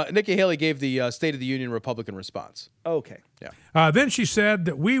 Nikki Haley gave the State of the Union Republican response. Okay. Yeah. Then she said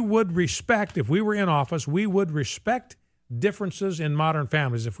that we would respect, if we were in office, we would respect differences in modern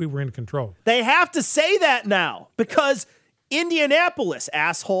families if we were in control. They have to say that now because Indianapolis,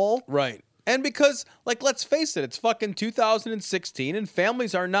 asshole. Right. And because, like, let's face it, it's fucking 2016, and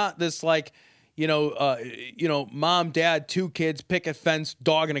families are not this, like, mom, dad, 2 kids, picket fence,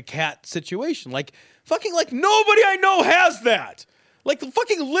 dog, and a cat situation. Like, fucking, like, nobody I know has that. Like,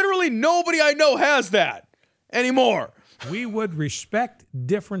 fucking literally nobody I know has that anymore. We would respect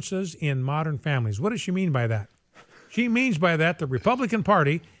differences in modern families. What does she mean by that? She means by that the Republican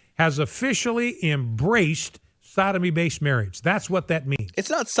Party has officially embraced sodomy-based marriage. That's what that means. It's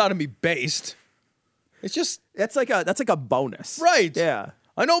not sodomy-based. It's just... That's like a bonus. Right. Yeah.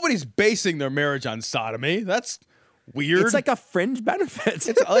 Nobody's basing their marriage on sodomy. That's weird. It's like a fringe benefit.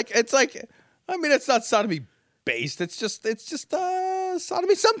 it's not sodomy-based. It's just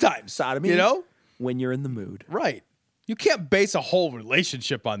sodomy sometimes. Sodomy, you know? When you're in the mood. Right. You can't base a whole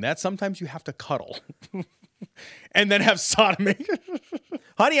relationship on that. Sometimes you have to cuddle. And then have sodomy.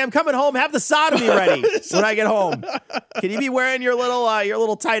 Honey, I'm coming home. Have the sodomy ready when I get home. Can you be wearing your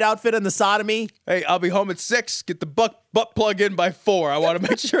little tight outfit in the sodomy? Hey, I'll be home at 6. Get the butt plug in by 4. I want to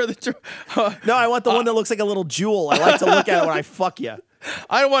make sure that you're... No, I want the one that looks like a little jewel. I like to look at it when I fuck you.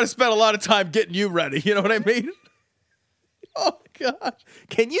 I don't want to spend a lot of time getting you ready. You know what I mean? Oh, God.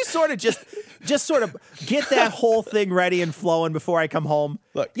 Can you sort of just sort of get that whole thing ready and flowing before I come home?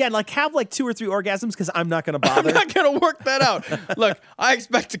 Look. Yeah, and like have like 2 or 3 orgasms because I'm not going to bother. I'm not going to work that out. Look, I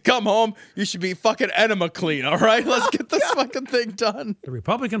expect to come home. You should be fucking enema clean, all right? Let's get this fucking thing done. The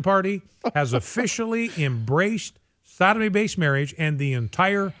Republican Party has officially embraced sodomy-based marriage and the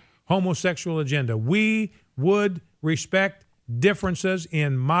entire homosexual agenda. We would respect differences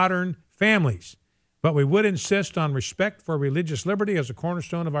in modern families. but we would insist on respect for religious liberty as a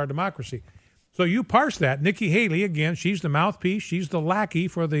cornerstone of our democracy. So you parse that. Nikki Haley, again, she's the mouthpiece. She's the lackey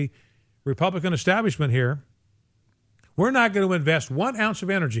for the Republican establishment here. We're not going to invest 1 ounce of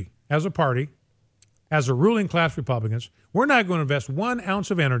energy as a party, as a ruling class Republicans. We're not going to invest 1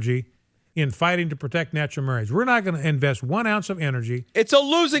 ounce of energy in fighting to protect natural marriage. We're not going to invest 1 ounce of energy. It's a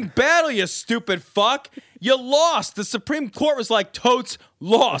losing battle, you stupid fuck. You lost. The Supreme Court was like, totes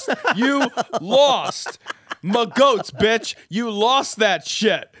lost. You lost. My goats, bitch. You lost that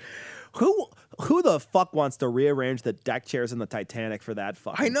shit. Who the fuck wants to rearrange the deck chairs in the Titanic for that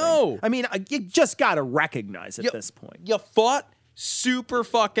fucking I know. thing? I mean, you just got to recognize at this point. You fought super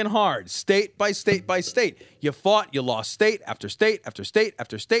fucking hard, state by state by state. You fought, you lost state after state after state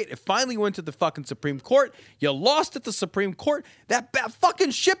after state. It finally went to the fucking Supreme Court. You lost at the Supreme Court. That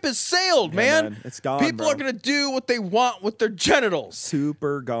fucking ship has sailed, man. It's gone, People are going to do what they want with their genitals.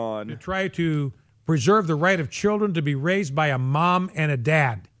 Super gone. To try to preserve the right of children to be raised by a mom and a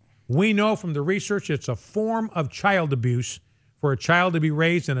dad. We know from the research it's a form of child abuse for a child to be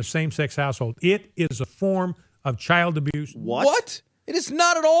raised in a same-sex household. It is a form of child abuse. What? It is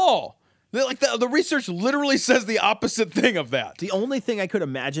not at all. The research literally says the opposite thing of that. The only thing I could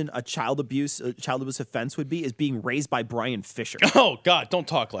imagine a child abuse offense would be is being raised by Brian Fisher. Oh, God, don't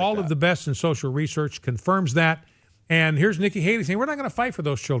talk like that. All of the best in social research confirms that. And here's Nikki Haley saying, we're not going to fight for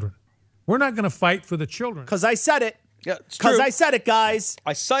those children. We're not going to fight for the children. Because I said it. Yeah, it's Because true. I said it, guys.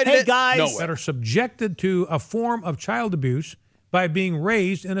 I cited hey, it. guys. Nowhere. That are subjected to a form of child abuse by being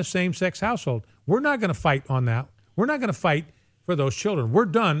raised in a same-sex household. We're not going to fight on that. We're not going to fight for those children. We're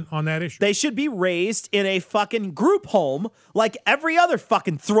done on that issue. They should be raised in a fucking group home like every other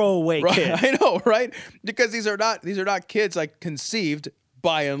fucking throwaway Right, kid. I know, right? Because these are not kids like conceived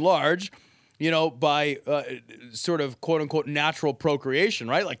by and large, by sort of quote unquote natural procreation,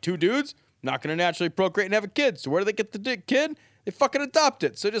 right? Like two dudes not going to naturally procreate and have a kid. So where do they get the kid? They fucking adopt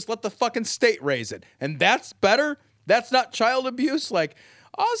it. So just let the fucking state raise it. And that's better? That's not child abuse? Like,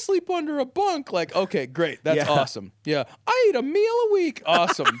 I'll sleep under a bunk. Like, okay, great. That's awesome. Yeah. I eat a meal a week.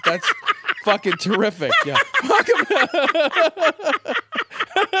 Awesome. That's fucking terrific. Yeah.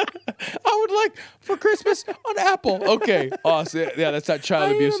 I would like for Christmas an apple. Okay. Awesome. Yeah, that's not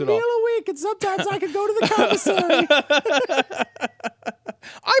child abuse at all. I eat a meal a week, and sometimes I can go to the commissary.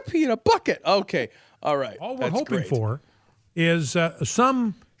 I pee in a bucket. Okay. All right. All we're hoping for is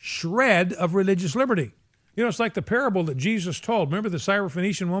some shred of religious liberty. It's like the parable that Jesus told. Remember the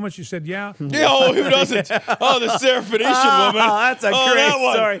Syrophoenician woman? She said, yeah. Yeah, oh, who doesn't? Oh, the Syrophoenician woman. Oh, that's a great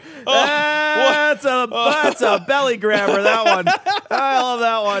story. That's a belly grabber, that one. I love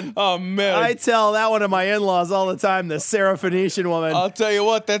that one. Oh, man. I tell that one to my in-laws all the time, the Syrophoenician woman. I'll tell you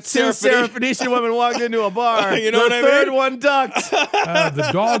what, that Syrophoenician woman walked into a bar. You know what I mean? The third one ducked. The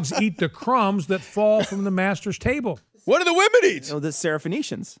dogs eat the crumbs that fall from the master's table. What do the women eat? Oh, the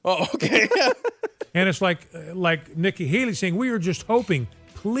Syrophoenicians. Oh, okay. And it's like Nikki Haley saying, we are just hoping,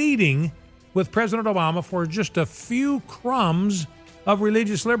 pleading with President Obama for just a few crumbs of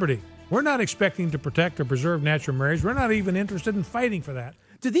religious liberty. We're not expecting to protect or preserve natural marriage. We're not even interested in fighting for that.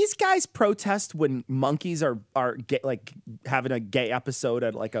 Do these guys protest when monkeys are gay, like having a gay episode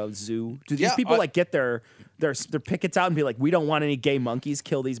at like a zoo? Do these people like get their pickets out and be like, we don't want any gay monkeys,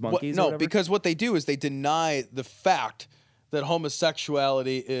 kill these monkeys? No, because what they do is they deny the fact that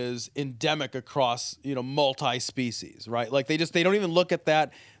homosexuality is endemic across, multi-species, right? Like they don't even look at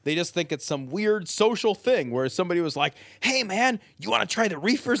that. They just think it's some weird social thing where somebody was like, "Hey man, you want to try the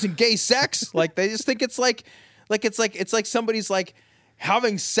reefers and gay sex?" Like they just think it's like somebody's like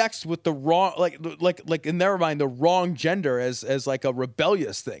having sex with the wrong, like in their mind, the wrong gender as like a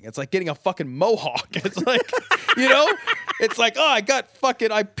rebellious thing. It's like getting a fucking mohawk. It's like, it's like, oh,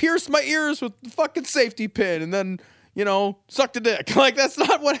 I pierced my ears with the fucking safety pin and then, sucked a dick. Like, that's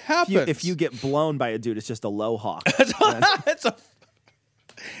not what happens. If you get blown by a dude, it's just a low hawk.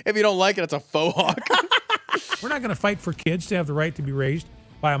 If you don't like it, it's a faux hawk. We're not going to fight for kids to have the right to be raised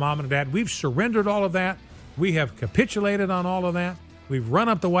by a mom and a dad. We've surrendered all of that. We have capitulated on all of that. We've run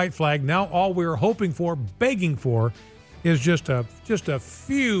up the white flag. Now all we're hoping for, begging for, is just a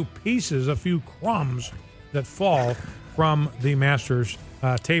few pieces, a few crumbs that fall from the master's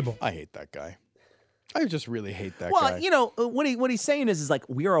table. I hate that guy. I just really hate that guy. Well, what he's saying is like,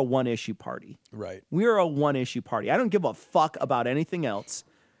 we are a one-issue party. Right. We are a one-issue party. I don't give a fuck about anything else.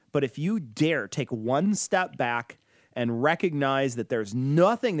 But if you dare take one step back and recognize that there's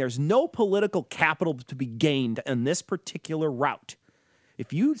no political capital to be gained in this particular route,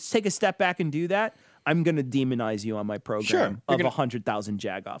 if you take a step back and do that, I'm going to demonize you on my program Sure, of 100,000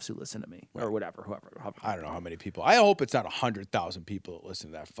 jagoffs who listen to me or whatever, whoever. I don't know how many people. I hope it's not 100,000 people that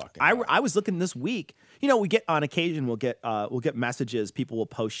listen to that fucking. I was looking this week. You know, we get on occasion we'll get messages. People will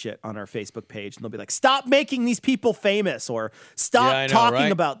post shit on our Facebook page and they'll be like, "Stop making these people famous," or "Stop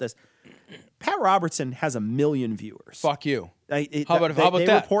talking about this." Pat Robertson has 1 million viewers. Fuck you. How about they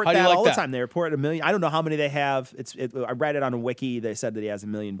that? report How do that you like all that? the time. They report 1 million. I don't know how many they have. I read it on a wiki. They said that he has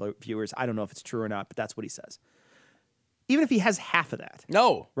 1 million viewers. I don't know if it's true or not, but that's what he says. Even if he has half of that.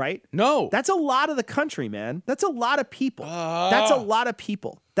 No. Right? No. That's a lot of the country, man. That's a lot of people. That's a lot of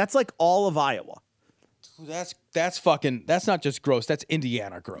people. That's like all of Iowa. That's fucking. That's not just gross. That's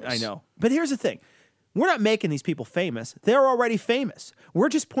Indiana gross. I know. But here's the thing. We're not making these people famous. They're already famous. We're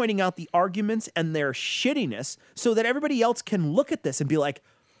just pointing out the arguments and their shittiness so that everybody else can look at this and be like,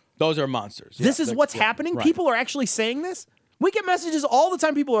 those are monsters. This is what's happening? Right. People are actually saying this? We get messages all the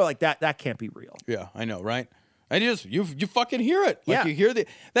time. People are like, that can't be real. Yeah, I know, right? And you fucking hear it. Like Yeah. you hear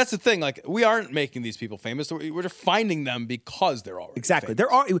that's the thing. Like we aren't making these people famous. We're just finding them because they're already Exactly.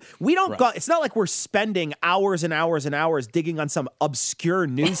 famous. We don't go, it's not like we're spending hours and hours and hours digging on some obscure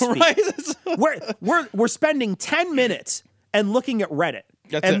news feed. We're spending 10 minutes and looking at Reddit.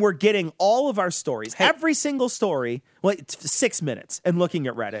 We're getting all of our stories, every single story. Well, it's 6 minutes and looking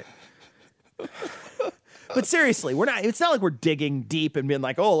at Reddit. But seriously, it's not like we're digging deep and being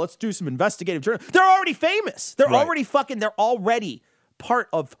like, "Oh, let's do some investigative journalism." They're already famous. They're already part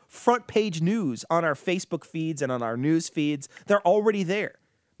of front page news on our Facebook feeds and on our news feeds. They're already there.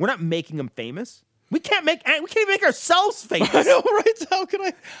 We're not making them famous. We can't even make ourselves famous. I know,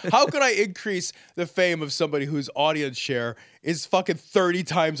 right? How could I increase the fame of somebody whose audience share is fucking 30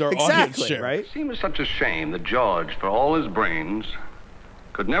 times our audience share? Right? It seems such a shame that George, for all his brains,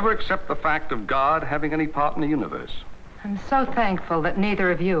 could never accept the fact of God having any part in the universe. I'm so thankful that neither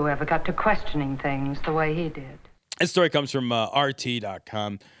of you ever got to questioning things the way he did. This story comes from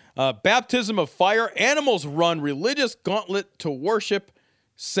RT.com. Baptism of fire. Animals run religious gauntlet to worship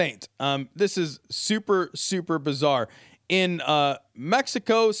saint. This is super, super bizarre. In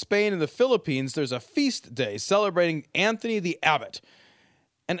Mexico, Spain, and the Philippines, there's a feast day celebrating Anthony the Abbot.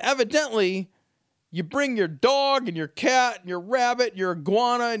 And evidently, you bring your dog and your cat and your rabbit, your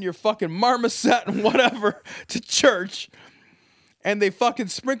iguana and your fucking marmoset and whatever to church. And they fucking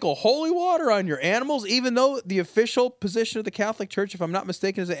sprinkle holy water on your animals, even though the official position of the Catholic Church, if I'm not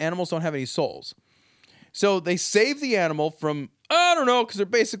mistaken, is that animals don't have any souls. So they save the animal from, I don't know, because they're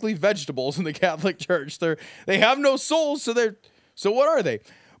basically vegetables in the Catholic Church. They have no souls, so what are they?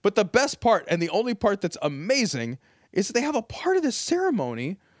 But the best part, and the only part that's amazing, is that they have a part of this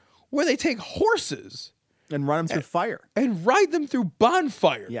ceremony where they take horses and run them through fire and ride them through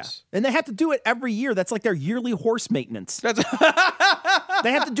bonfires. Yeah, and they have to do it every year. That's like their yearly horse maintenance. They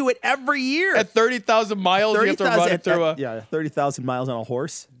have to do it every year. At 30,000 miles, you have to run it through 30,000 miles on a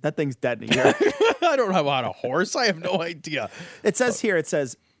horse. That thing's dead in a year. I don't know about a horse. I have no idea. It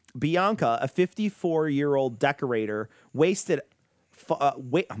says Bianca, a 54-year-old decorator, wasted.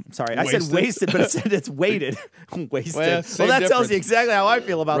 I'm sorry, I said wasted, but it said it's weighted. Wasted. Well, that tells you exactly how I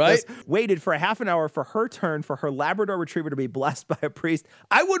feel about this. Waited for a half an hour for her turn for her Labrador Retriever to be blessed by a priest.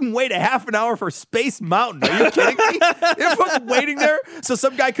 I wouldn't wait a half an hour for Space Mountain. Are you kidding me? You're fucking waiting there so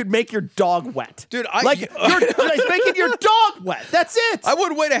some guy could make your dog wet. Dude, you're making your dog wet. That's it. I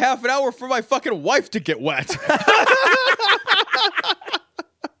wouldn't wait a half an hour for my fucking wife to get wet.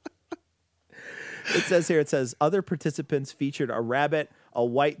 It says other participants featured a rabbit, a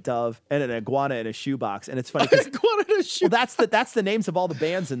white dove, and an iguana in a shoebox. And it's funny because that's the names of all the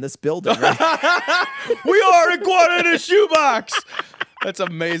bands in this building, right? We are Iguana in a shoebox. That's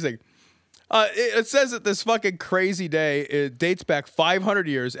amazing. It says that this fucking crazy day, it dates back 500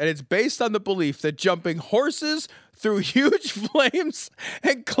 years, and it's based on the belief that jumping horses through huge flames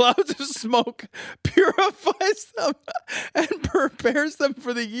and clouds of smoke purifies them and prepares them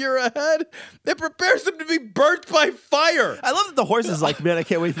for the year ahead. It prepares them to be burnt by fire. I love that the horse is like, man, I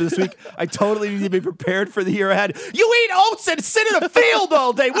can't wait for this week. I totally need to be prepared for the year ahead. You eat oats and sit in a field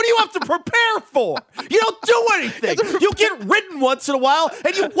all day. What do you have to prepare for? You don't do anything. You get ridden once in a while,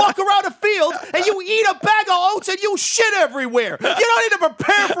 and you walk around a field, and you eat a bag of oats, and you shit everywhere. You don't need to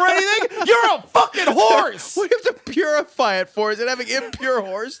prepare for anything. You're a fucking horse. What do you have to purify it for? Is it having impure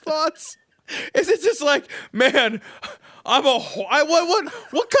horse thoughts? Is it just like, man, what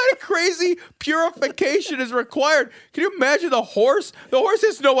kind of crazy purification is required? Can you imagine the horse? The horse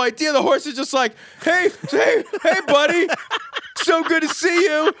has no idea. The horse is just like, hey, buddy, so good to see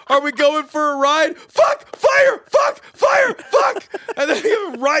you. Are we going for a ride? Fuck, fire, fuck. And then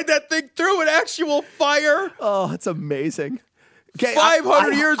you ride that thing through an actual fire. Oh, it's amazing. Okay,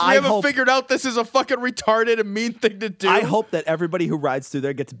 500 years we haven't hope, figured out this is a fucking retarded and mean thing to do. I hope that everybody who rides through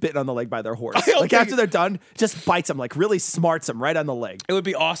there gets bitten on the leg by their horse. Like after they're done, just bites them, like really smarts them right on the leg. It would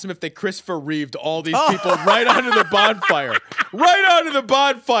be awesome if they Christopher Reeved all these people right onto the bonfire. Right onto the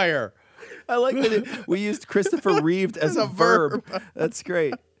bonfire. I like that we used Christopher Reeved as a verb. That's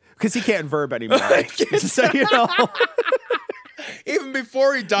great. Because he can't verb anymore. Just so you know. Even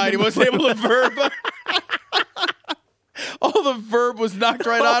before he died, he wasn't able to verb. All the verb was knocked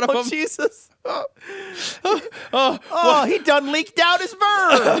right out of him. Jesus. He done leaked out his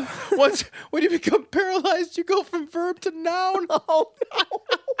verb. When you become paralyzed, you go from verb to noun. Oh, no.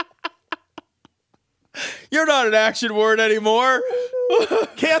 You're not an action word anymore.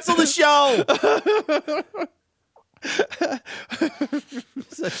 Cancel the show.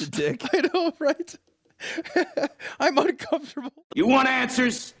 Such a dick. I know, right? I'm uncomfortable. You want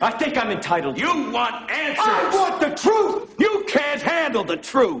answers? I think I'm entitled. You want answers? I want the truth. You can't handle the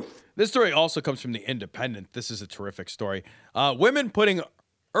truth. This story also comes from The Independent. This is a terrific story. Women putting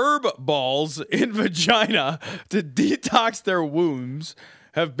herb balls in vagina to detox their wombs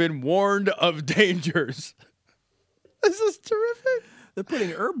have been warned of dangers. This is terrific. They're putting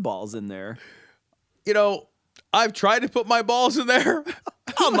herb balls in there. You know, I've tried to put my balls in there.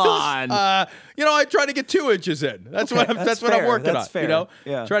 Come on. I try to get 2 inches in. That's what I'm working on. Fair. You know,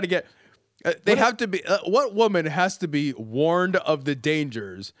 yeah. Try to get. They have to be. What woman has to be warned of the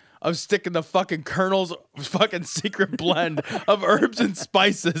dangers of sticking the fucking Colonel's fucking secret blend of herbs and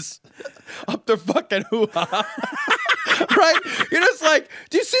spices up their fucking hoo-ha? Right? You're just like,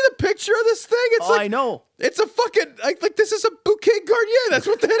 do you see the picture of this thing? It's I know. It's a fucking like this is a bouquet Garnier. That's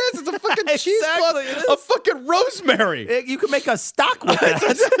what that is. It's a fucking cheesecloth of fucking rosemary. You can make a stock with that.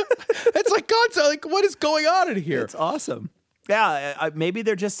 It's like concept. Like, what is going on in here? It's awesome. Yeah, maybe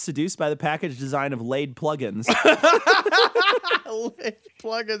they're just seduced by the package design of Laid plugins. Laid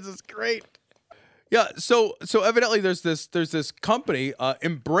plugins is great. Yeah, so evidently there's this company,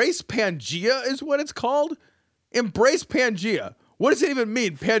 Embrace Pangea is what it's called. Embrace Pangea. What does it even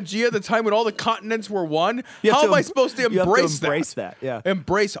mean? Pangea, the time when all the continents were one? How am I supposed to embrace that? Embrace that, yeah.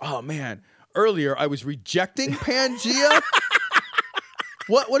 Embrace. Oh man. Earlier I was rejecting Pangea.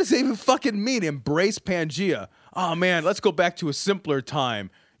 What does it even fucking mean? Embrace Pangea. Oh man, let's go back to a simpler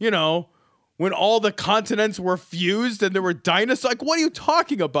time. You know, when all the continents were fused and there were dinosaurs. Like, what are you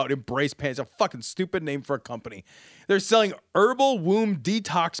talking about? Embrace Pangea. It's a fucking stupid name for a company. They're selling herbal womb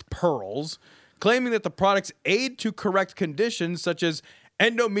detox pearls, claiming that the products aid to correct conditions such as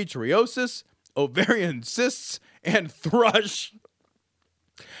endometriosis, ovarian cysts, and thrush.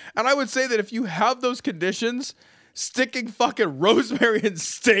 And I would say that if you have those conditions, sticking fucking rosemary and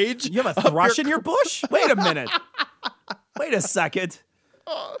sage. You have a thrush in your bush? Wait a minute. Wait a second.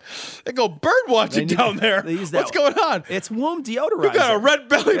 They go bird watching down there. What's going on? It's womb deodorizer. You got a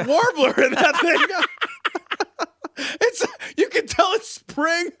red-bellied warbler in that thing. You can tell it's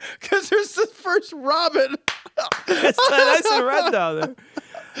spring because there's the first robin. It's nice and red down there.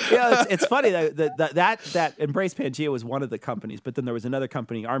 Yeah, it's funny that Embrace Pangea was one of the companies, but then there was another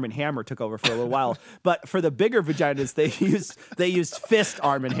company, Arm & Hammer, took over for a little while. But for the bigger vaginas, they used Fist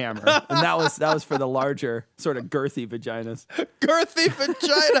Arm & Hammer, and that was for the larger sort of girthy vaginas. Girthy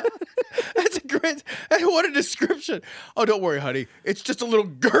vagina. That's a great. What a description. Oh, don't worry, honey. It's just a little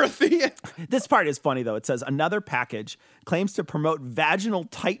girthy. This part is funny though. It says another package claims to promote vaginal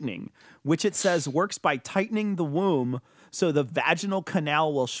tightening, which it says works by tightening the womb so the vaginal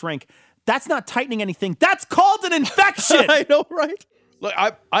canal will shrink. That's not tightening anything. That's called an infection. I know, right? Look,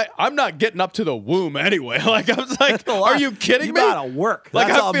 I'm not getting up to the womb anyway. Like, I was like, are you kidding me? You gotta work. Like,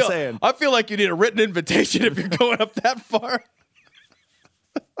 That's all I'm saying. I feel like you need a written invitation if you're going up that far.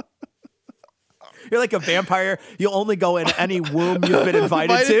 You're like a vampire. You'll only go in any womb you've been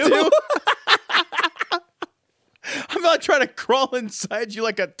invited to. I'm not trying to crawl inside you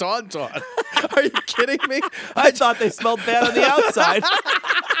like a tauntaun. Are you kidding me? I thought they smelled bad on the outside.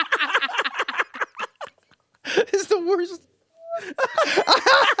 It's the worst.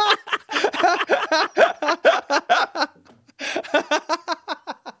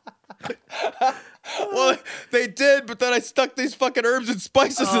 Well, they did, but then I stuck these fucking herbs and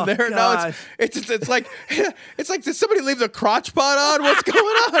spices in there, and now it's like did somebody leave the crotch pot on? What's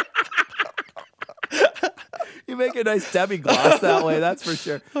going on? You make a nice demi-glace that way, that's for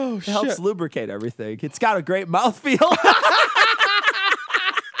sure. Oh, it helps lubricate everything. It's got a great mouthfeel.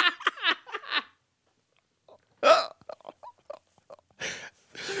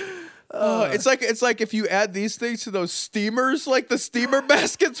 It's like if you add these things to those steamers, like the steamer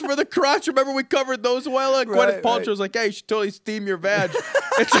baskets for the crotch. Remember we covered those a while ago? Gwyneth Paltrow was like, hey, you should totally steam your vag.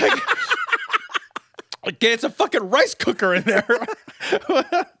 It's like, Okay, it's a fucking rice cooker in there.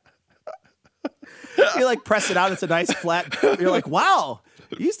 You like press it out, it's a nice flat. You're like, wow.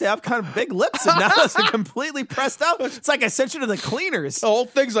 You used to have kind of big lips, and now it's completely pressed out. It's like I sent you to the cleaners. The whole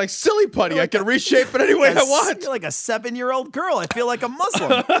thing's like silly putty. I can reshape it any way I want. You're like a 7-year-old girl. I feel like a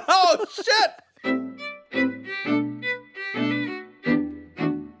Muslim. Oh, shit.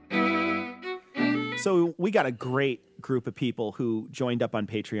 So we got a great group of people who joined up on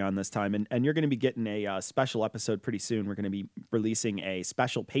Patreon this time, and you're going to be getting a special episode pretty soon. We're going to be releasing a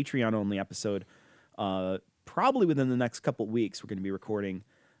special Patreon-only episode probably within the next couple of weeks. We're going to be recording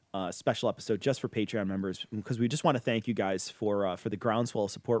a special episode just for Patreon members because we just want to thank you guys for the groundswell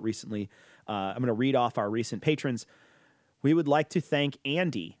of support recently. I'm going to read off our recent patrons. We would like to thank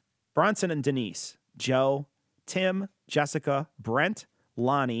Andy, Bronson and Denise, Joe, Tim, Jessica, Brent,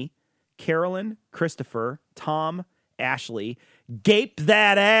 Lonnie, Carolyn, Christopher, Tom, Ashley. Gape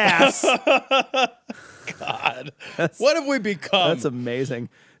that ass. God. What have we become? That's amazing.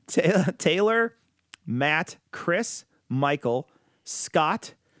 Taylor, Matt, Chris, Michael,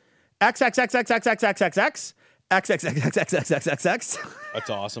 Scott, XXXXXXXXX, XXXXXXXX. That's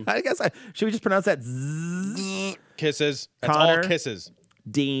awesome. I guess should we just pronounce that? Zzz? Kisses. That's Connor, all kisses.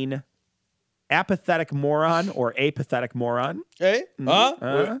 Dean, apathetic moron or apathetic moron. Hey,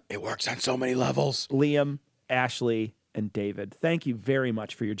 it works on so many levels. Liam, Ashley, and David. Thank you very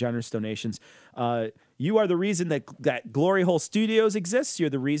much for your generous donations. You are the reason that Glory Hole Studios exists. You're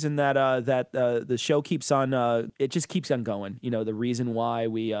the reason that the show keeps on. It just keeps on going. You know, the reason why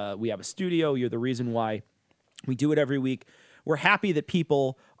we have a studio. You're the reason why we do it every week. We're happy that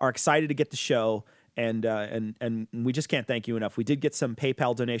people are excited to get the show. And we just can't thank you enough. We did get some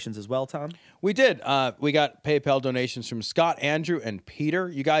PayPal donations as well, Tom. We did. We got PayPal donations from Scott, Andrew, and Peter.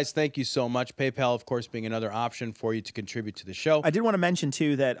 You guys, thank you so much. PayPal, of course, being another option for you to contribute to the show. I did want to mention,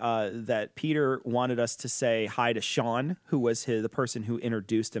 too, that Peter wanted us to say hi to Sean, who was the person who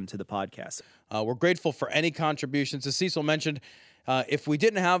introduced him to the podcast. We're grateful for any contributions. As Cecil mentioned, if we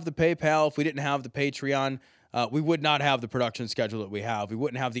didn't have the PayPal, if we didn't have the Patreon, we would not have the production schedule that we have. We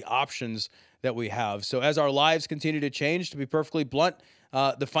wouldn't have the options that we have. So as our lives continue to change, to be perfectly blunt,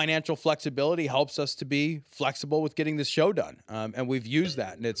 the financial flexibility helps us to be flexible with getting this show done. And we've used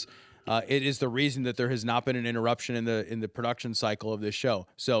that. And it is the reason that there has not been an interruption in the production cycle of this show.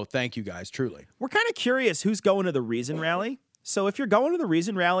 So thank you guys, truly. We're kind of curious who's going to the Reason Rally. So if you're going to the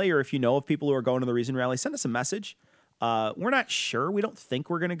Reason Rally, or if you know of people who are going to the Reason Rally, send us a message. We're not sure. We don't think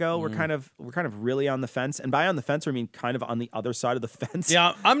we're going to go. We're kind of really on the fence. And by on the fence, I mean kind of on the other side of the fence.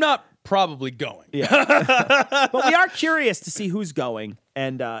 Yeah, I'm not probably going. Yeah. But we are curious to see who's going.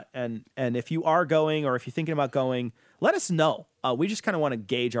 And if you are going, or if you're thinking about going, let us know. We just kind of want to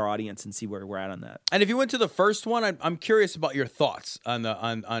gauge our audience and see where we're at on that. And if you went to the first one, I'm curious about your thoughts on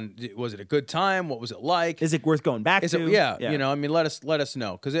was it a good time? What was it like? Is it worth going back to? Yeah. You know, I mean, let us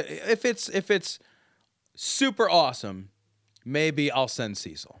know, because if it's super awesome, maybe I'll send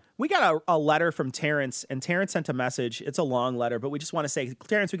Cecil. We got a letter from Terrence, and Terrence sent a message. It's a long letter, but we just want to say,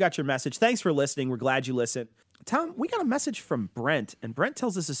 Terrence, we got your message. Thanks for listening. We're glad you listened. Tom, we got a message from Brent, and Brent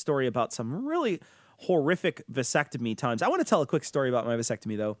tells us a story about some really horrific vasectomy times. I want to tell a quick story about my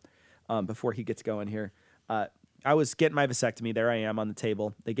vasectomy, though, before he gets going here. I was getting my vasectomy. There I am on the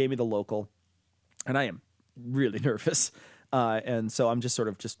table. They gave me the local, and I am really nervous. And so I'm just sort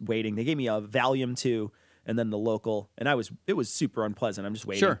of just waiting. They gave me a Valium 2 and then the local, and it was super unpleasant. I'm just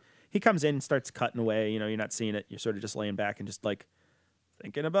waiting. Sure. He comes in and starts cutting away. You know, you're not seeing it. You're sort of just laying back and just like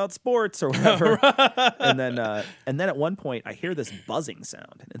thinking about sports or whatever. and then at one point I hear this buzzing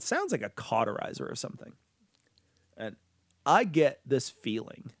sound. It sounds like a cauterizer or something. And I get this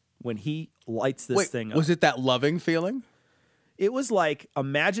feeling when he lights this thing up. Was it that loving feeling? It was like,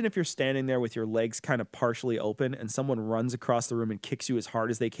 imagine if you're standing there with your legs kind of partially open and someone runs across the room and kicks you as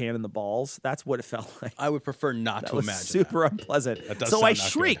hard as they can in the balls. That's what it felt like. I would prefer not to imagine. Super unpleasant. That does so sound I not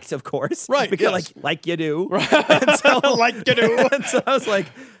shrieked, good. Of course. Right. Because like you do. Right. And so, like you do. And so I was like,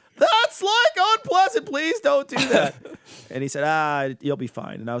 that's like unpleasant. Please don't do that. And he said, you'll be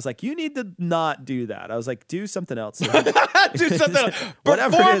fine. And I was like, you need to not do that. I was like, do something else. Do something else.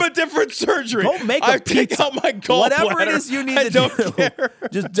 Perform a different surgery. Go make a pizza. Take out my gallbladder. Whatever it is you need to do. Care.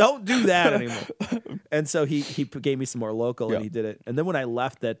 Just don't do that anymore. And so he gave me some more local, and he did it. And then when I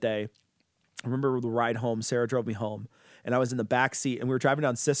left that day, I remember the ride home. Sarah drove me home, and I was in the back seat, and we were driving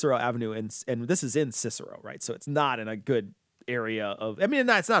down Cicero Avenue, and this is in Cicero, right? So it's not in a good area of. I mean,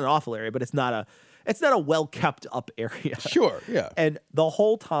 it's not an awful area, but it's not a well kept up area. Sure, yeah. And the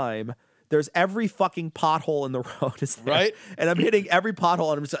whole time, there's every fucking pothole in the road is there. Right. And I'm hitting every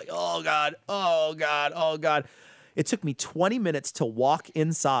pothole, and I'm just like, oh God, oh God, oh God. It took me 20 minutes to walk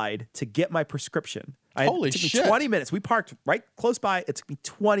inside to get my prescription. Holy it took shit. me 20 minutes. We parked right close by. It took me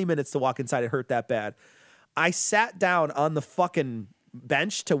 20 minutes to walk inside. It hurt that bad. I sat down on the fucking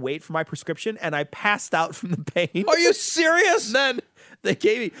bench to wait for my prescription, and I passed out from the pain. Are you serious? And then they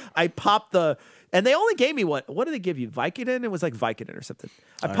gave me, I popped and they only gave me what did they give you? Vicodin? It was like Vicodin or something.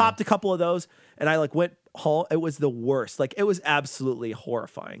 I popped a couple of those, and I went home. It was the worst. It was absolutely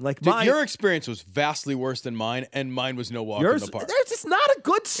horrifying. Dude, your experience was vastly worse than mine, and mine was no walk in the park. There's just not a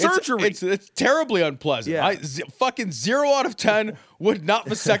good surgery. It's terribly unpleasant. Yeah. Fucking 0 out of 10 would not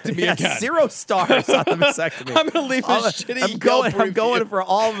vasectomy again. 0 stars on the vasectomy. I'm gonna leave this shitty I'm going for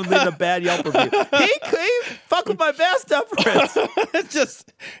all of them, leaving a bad Yelp review. He fuck with my vast efforts.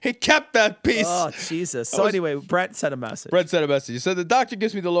 He kept that piece. Oh, Jesus. So anyway, Brett sent a message. He said, the doctor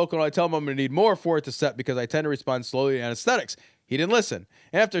gives me the local and I tell him I'm going to need more for it to set because I tend to respond slowly to anesthetics. He didn't listen.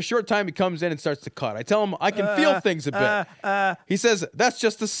 And after a short time, he comes in and starts to cut. I tell him I can feel things a bit. He says, that's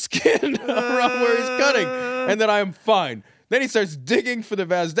just the skin around where he's cutting and that I am fine. Then he starts digging for the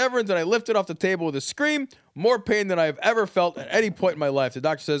Vas Deferens, and I lift it off the table with a scream. More pain than I have ever felt at any point in my life. The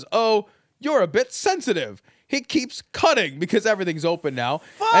doctor says, oh, you're a bit sensitive. He keeps cutting because everything's open now.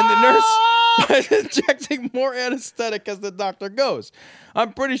 And the nurse is injecting more anesthetic as the doctor goes.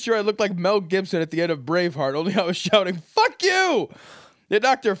 I'm pretty sure I looked like Mel Gibson at the end of Braveheart, only I was shouting, fuck you! The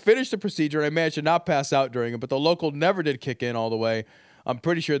doctor finished the procedure, and I managed to not pass out during it, but the local never did kick in all the way. I'm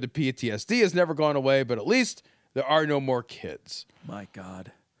pretty sure the PTSD has never gone away, but at least there are no more kids. My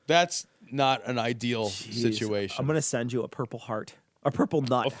God. That's not an ideal situation. I'm going to send you a purple heart. A purple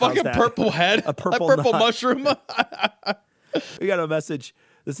nut. A fucking purple head? A purple mushroom? We got a message.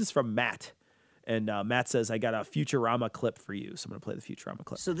 This is from Matt. And Matt says, I got a Futurama clip for you. So I'm going to play the Futurama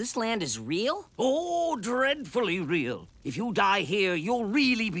clip. So this land is real? Oh, dreadfully real. If you die here, you'll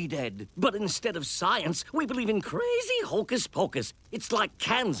really be dead. But instead of science, we believe in crazy hocus pocus. It's like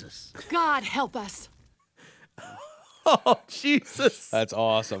Kansas. God help us. Oh, Jesus. That's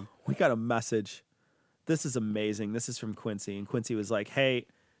awesome. We got a message. This is amazing. This is from Quincy. And Quincy was like, hey,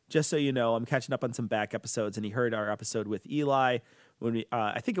 just so you know, I'm catching up on some back episodes. And he heard our episode with Eli when we,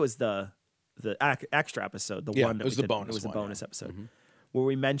 I think it was the extra episode. The one that it was the bonus. It was the bonus episode where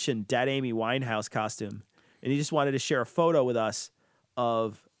we mentioned Dead Amy Winehouse costume. And he just wanted to share a photo with us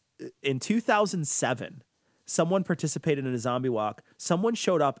of in 2007. Someone participated in a zombie walk. Someone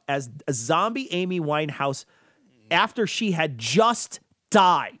showed up as a zombie Amy Winehouse after she had just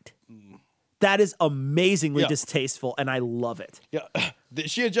died. That is amazingly distasteful, and I love it. Yeah,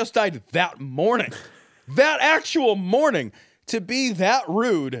 she had just died that morning. That actual morning. To be that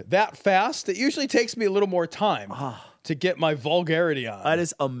rude, that fast, it usually takes me a little more time to get my vulgarity on. That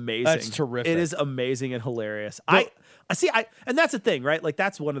is amazing. That's terrific. It is amazing and hilarious. And that's the thing, right? Like,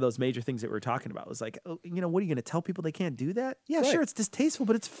 that's one of those major things that we were talking about. Was like, oh, what are you going to tell people they can't do that? Yeah, sure, it's distasteful,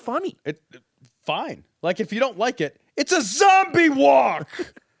 but it's funny. Fine. Like, if you don't like it, it's a zombie walk.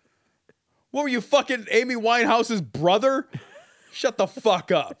 What were you, fucking Amy Winehouse's brother? Shut the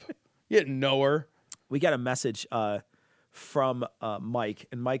fuck up. You didn't know her. We got a message from Mike,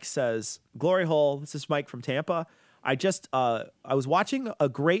 and Mike says, Glory Hole, this is Mike from Tampa. I was watching a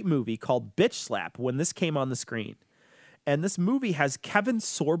great movie called Bitch Slap when this came on the screen. And this movie has Kevin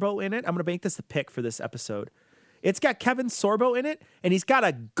Sorbo in it. I'm going to make this the pick for this episode. It's got Kevin Sorbo in it, and he's got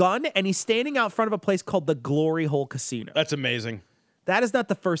a gun, and he's standing out front of a place called the Glory Hole Casino. That's amazing. That is not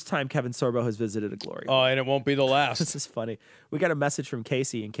the first time Kevin Sorbo has visited a Glory Hole. Oh, and it won't be the last. This is funny. We got a message from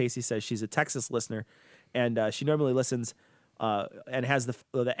Casey, and Casey says she's a Texas listener, and she normally listens and has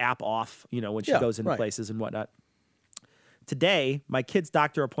the app off, when she goes into places and whatnot. Today, my kid's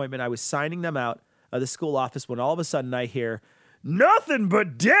doctor appointment, I was signing them out of the school office when all of a sudden I hear, nothing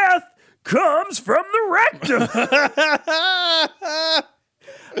but death comes from the rectum.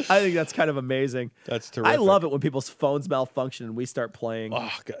 I think that's kind of amazing. That's terrific. I love it when people's phones malfunction and we start playing.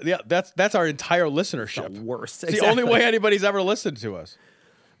 Oh, God. Yeah, that's our entire listenership. It's the worst. It's the only way anybody's ever listened to us.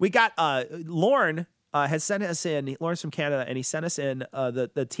 We got Lauren has sent us in. Lauren's from Canada, and he sent us in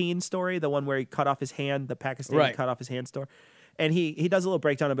the teen story, the one where he cut off his hand, the Pakistani cut off his hand story. And he does a little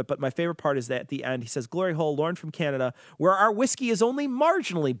breakdown of it, but my favorite part is that at the end, he says, Glory Hole, Lauren from Canada, where our whiskey is only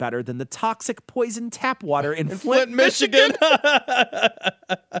marginally better than the toxic poison tap water in Flint, Michigan.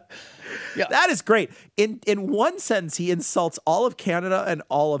 Yeah. That is great. In one sentence, he insults all of Canada and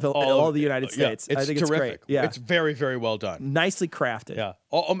all of the United States. It's I think terrific. It's great. Yeah. It's very, very well done. Nicely crafted. Yeah.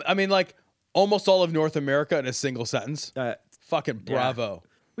 I mean, like, almost all of North America in a single sentence. Fucking bravo. Yeah.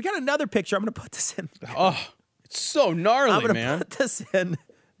 We got another picture. I'm going to put this in. Oh, it's so gnarly, I'm man. Put this in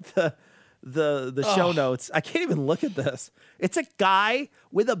the the show notes. I can't even look at this. It's a guy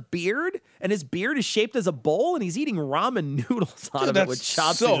with a beard, and his beard is shaped as a bowl, and he's eating ramen noodles out of it with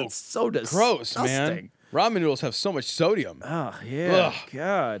chopsticks. It's so gross, man. Ramen noodles have so much sodium. Oh, yeah. Ugh.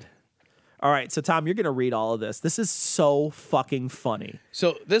 God. All right, so Tom, you're going to read all of this. This is so fucking funny.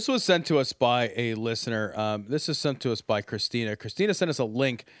 So this was sent to us by a listener. This is sent to us by Christina. Christina sent us a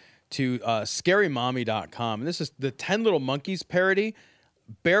link to scarymommy.com. And this is the 10 Little Monkeys parody.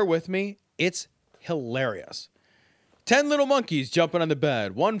 Bear with me. It's hilarious. 10 little monkeys jumping on the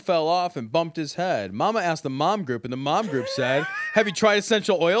bed. One fell off and bumped his head. Mama asked the mom group, and the mom group said, have you tried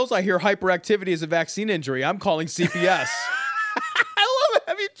essential oils? I hear hyperactivity is a vaccine injury. I'm calling CPS. I love it.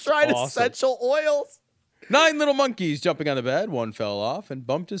 Have you tried essential oils? 9 little monkeys jumping on the bed. One fell off and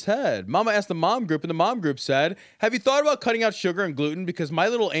bumped his head. Mama asked the mom group, and the mom group said, have you thought about cutting out sugar and gluten? Because my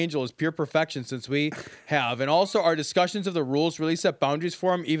little angel is pure perfection since we have. And also our discussions of the rules really set boundaries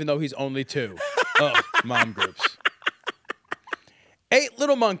for him, even though he's only 2. Ugh, mom groups. 8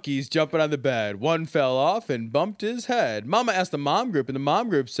 little monkeys jumping on the bed. One fell off and bumped his head. Mama asked the mom group, and the mom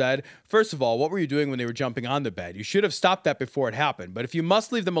group said, first of all, what were you doing when they were jumping on the bed? You should have stopped that before it happened. But if you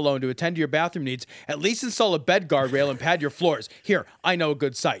must leave them alone to attend to your bathroom needs, at least install a bed guardrail and pad your floors. Here, I know a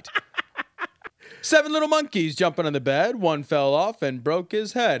good site. 7 little monkeys jumping on the bed. One fell off and broke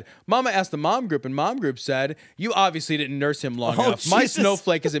his head. Mama asked the mom group, and mom group said, you obviously didn't nurse him long enough. My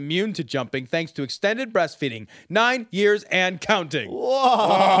snowflake is immune to jumping thanks to extended breastfeeding. 9 years and counting.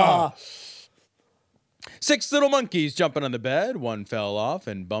 Whoa. 6 little monkeys jumping on the bed. One fell off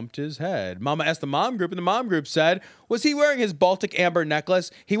and bumped his head. Mama asked the mom group, and the mom group said, was he wearing his Baltic amber necklace?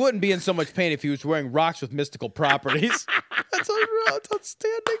 He wouldn't be in so much pain if he was wearing rocks with mystical properties. That's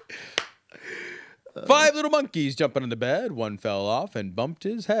outstanding. 5 little monkeys jumping on the bed. One fell off and bumped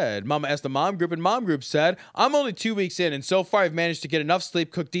his head. Mama asked the mom group, and mom group said, I'm only 2 weeks in, and so far I've managed to get enough sleep,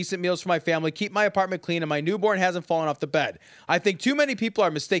 cook decent meals for my family, keep my apartment clean, and my newborn hasn't fallen off the bed. I think too many people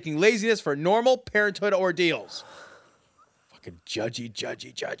are mistaking laziness for normal parenthood ordeals. Fucking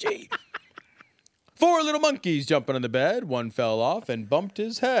judgy. 4 little monkeys jumping on the bed. One fell off and bumped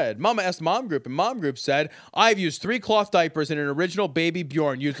his head. Mama asked mom group, and mom group said, I've used 3 cloth diapers and an original baby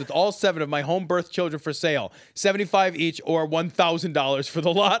Bjorn used with all 7 of my home birth children for sale. $75 each or $1,000 for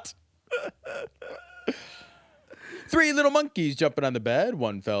the lot. 3 little monkeys jumping on the bed.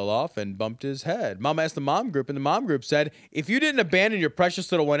 One fell off and bumped his head. Mama asked the mom group, and the mom group said, if you didn't abandon your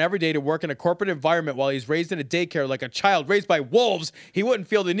precious little one every day to work in a corporate environment while he's raised in a daycare like a child raised by wolves, he wouldn't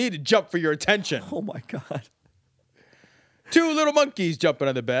feel the need to jump for your attention. Oh, my God. 2 little monkeys jumping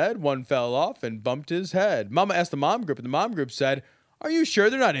on the bed. One fell off and bumped his head. Mama asked the mom group, and the mom group said, are you sure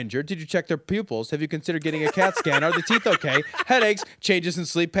they're not injured? Did you check their pupils? Have you considered getting a CAT scan? Are the teeth okay? Headaches, changes in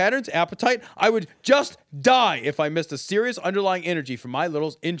sleep patterns, appetite? I would just die if I missed a serious underlying injury from my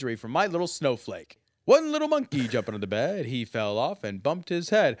little snowflake. 1 little monkey jumping on the bed. He fell off and bumped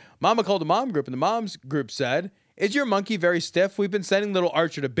his head. Mama called the mom group, and the mom's group said, is your monkey very stiff? We've been sending little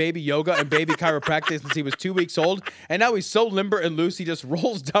Archer to baby yoga and baby chiropractic since he was 2 weeks old, and now he's so limber and loose he just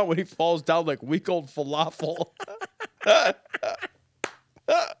rolls down when he falls down like week-old falafel.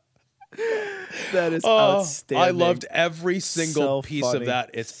 That is outstanding. I loved every single piece of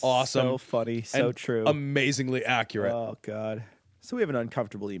that. It's awesome. So funny. So and true. Amazingly accurate. Oh, God. So we have an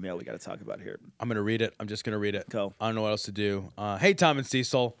uncomfortable email we got to talk about here. I'm going to read it. I'm just going to read it. Go. I don't know what else to do. Hey, Tom and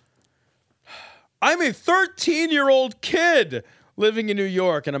Cecil. I'm a 13-year-old kid living in New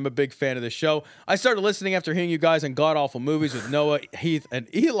York, and I'm a big fan of the show. I started listening after hearing you guys in god-awful movies with Noah, Heath, and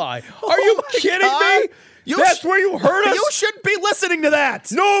Eli. Are you kidding me? That's where you heard us? You shouldn't be listening to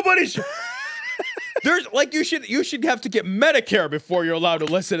that. Nobody should. There's like you should have to get Medicare before you're allowed to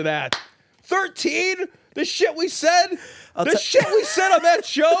listen to that. 13? The shit we said? Shit we said on that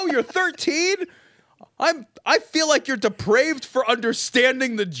show? You're 13? I feel like you're depraved for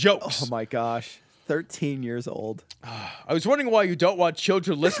understanding the jokes. Oh my gosh. 13 years old. I was wondering why you don't want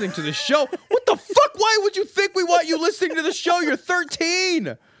children listening to the show. What the fuck? Why would you think we want you listening to the show? You're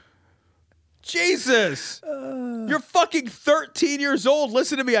 13. Jesus. You're fucking 13 years old.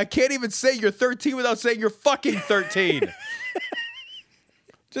 Listen to me. I can't even say you're 13 without saying you're fucking 13.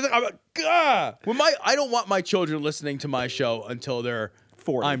 I don't want my children listening to my show until they're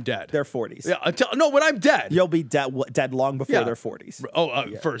 40. I'm dead. They're 40s. Yeah, when I'm dead. You'll be dead long before they're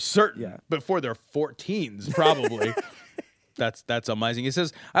 40s. For certain. Yeah. Before they're 14s, probably. That's amazing. He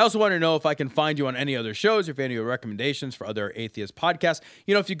says, I also want to know if I can find you on any other shows or if any recommendations for other atheist podcasts.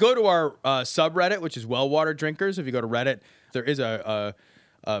 You know, if you go to our subreddit, which is Well Water Drinkers, if you go to Reddit, there is a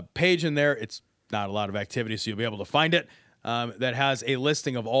page in there. It's not a lot of activity, so you'll be able to find it. that has a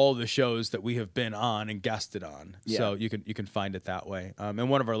listing of all the shows that we have been on and guested on. Yeah. So you can find it that way. And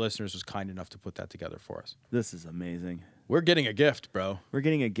one of our listeners was kind enough to put that together for us. This is amazing. We're getting a gift, bro. We're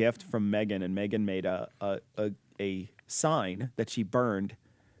getting a gift from Megan, and Megan made a sign that she burned,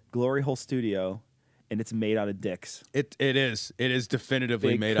 Glory Hole Studio, and it's made out of dicks. It is. It is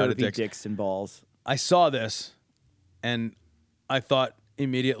definitively Big, made out of curvy dicks. dicks and balls. I saw this, and I thought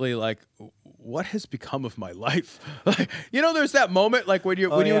immediately, like, what has become of my life? Like, you know, there's that moment, like when you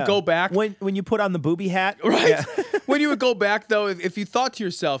would go back when you put on the booby hat, right? Yeah. When you would go back, though, if you thought to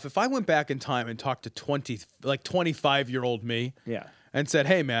yourself, if I went back in time and talked to 25-year-old me, yeah, and said,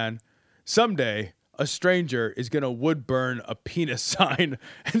 "Hey, man, someday a stranger is gonna wood burn a penis sign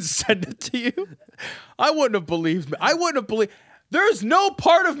and send it to you," I wouldn't have believed me. I wouldn't have believed. There's no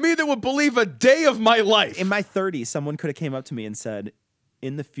part of me that would believe a day of my life. In my 30s, someone could have came up to me and said,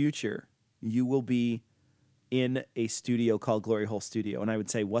 "In the future, you will be in a studio called Glory Hole Studio," and I would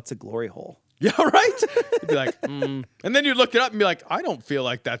say, "What's a glory hole?" Yeah, right? You'd be like, and then you'd look it up and be like, I don't feel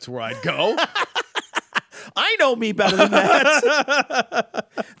like that's where I'd go. I know me better than that.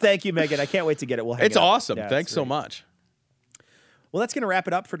 Thank you, Megan. I can't wait to get it. We'll hang It's it up. awesome. Yeah, Thanks it's so great. much. Well, that's going to wrap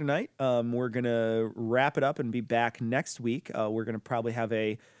it up for tonight. We're going to wrap it up and be back next week. We're going to probably have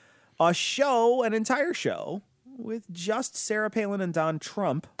a show, an entire show, with just Sarah Palin and Don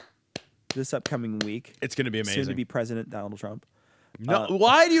Trump this upcoming week. It's going to be amazing. Soon to be President Donald Trump. No,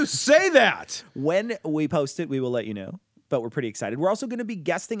 why do you say that? When we post it, we will let you know. But we're pretty excited. We're also going to be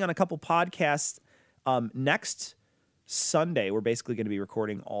guesting on a couple podcasts next Sunday. We're basically going to be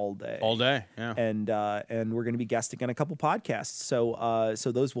recording all day. All day, yeah. And we're going to be guesting on a couple podcasts.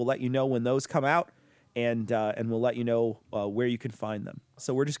 So those will let you know when those come out, and we'll let you know where you can find them.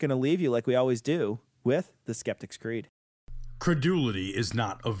 So we're just going to leave you like we always do with the Skeptic's Creed. Credulity is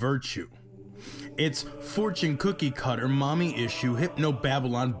not a virtue. It's fortune cookie cutter, mommy issue,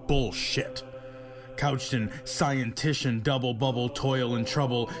 hypno-Babylon bullshit. Couched in scientician, double bubble, toil and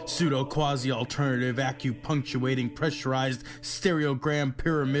trouble, pseudo quasi alternative, acupunctuating, pressurized, stereogram,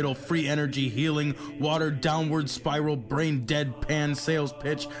 pyramidal, free energy healing, water downward spiral, brain deadpan sales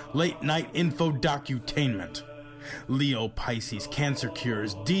pitch, late night info docutainment. Leo, Pisces, cancer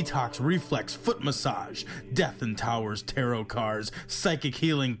cures, detox, reflex, foot massage, death in towers, tarot cards, psychic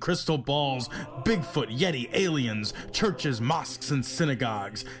healing, crystal balls, Bigfoot, Yeti, aliens, churches, mosques and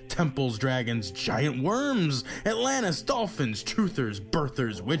synagogues, temples, dragons, giant worms, Atlantis, dolphins, truthers,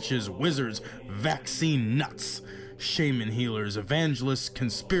 birthers, witches, wizards, vaccine nuts, shaman healers, evangelists,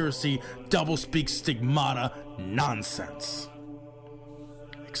 conspiracy, doublespeak, stigmata, nonsense.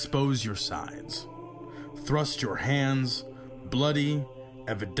 Expose your sides. Thrust your hands, bloody,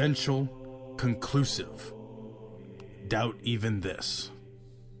 evidential, conclusive. Doubt even this.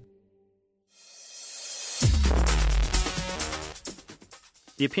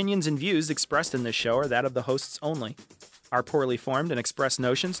 The opinions and views expressed in this show are that of the hosts only. Our poorly formed and expressed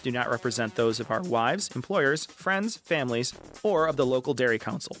notions do not represent those of our wives, employers, friends, families, or of the local dairy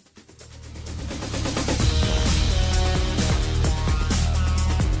council.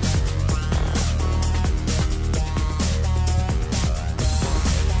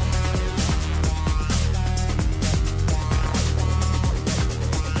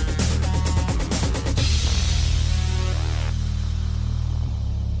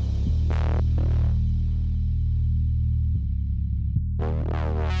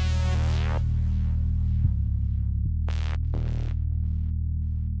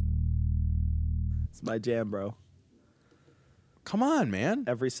 My jam, bro. Come on, man.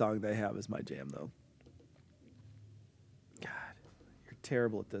 Every song they have is my jam, though. God, you're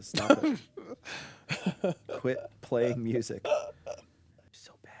terrible at this. Stop it. Quit playing music.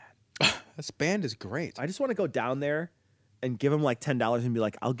 So bad. This band is great. I just want to go down there and give them like $10 and be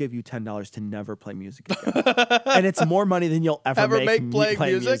like, I'll give you $10 to never play music again. And it's more money than you'll ever make playing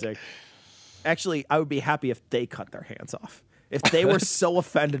music. Actually, I would be happy if they cut their hands off. If they were so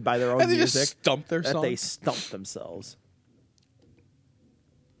offended by their own they music, just stump their that song? they stumped themselves.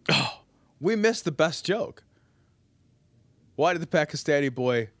 Oh, we missed the best joke. Why did the Pakistani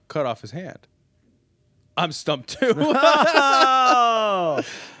boy cut off his hand? I'm stumped too. Oh!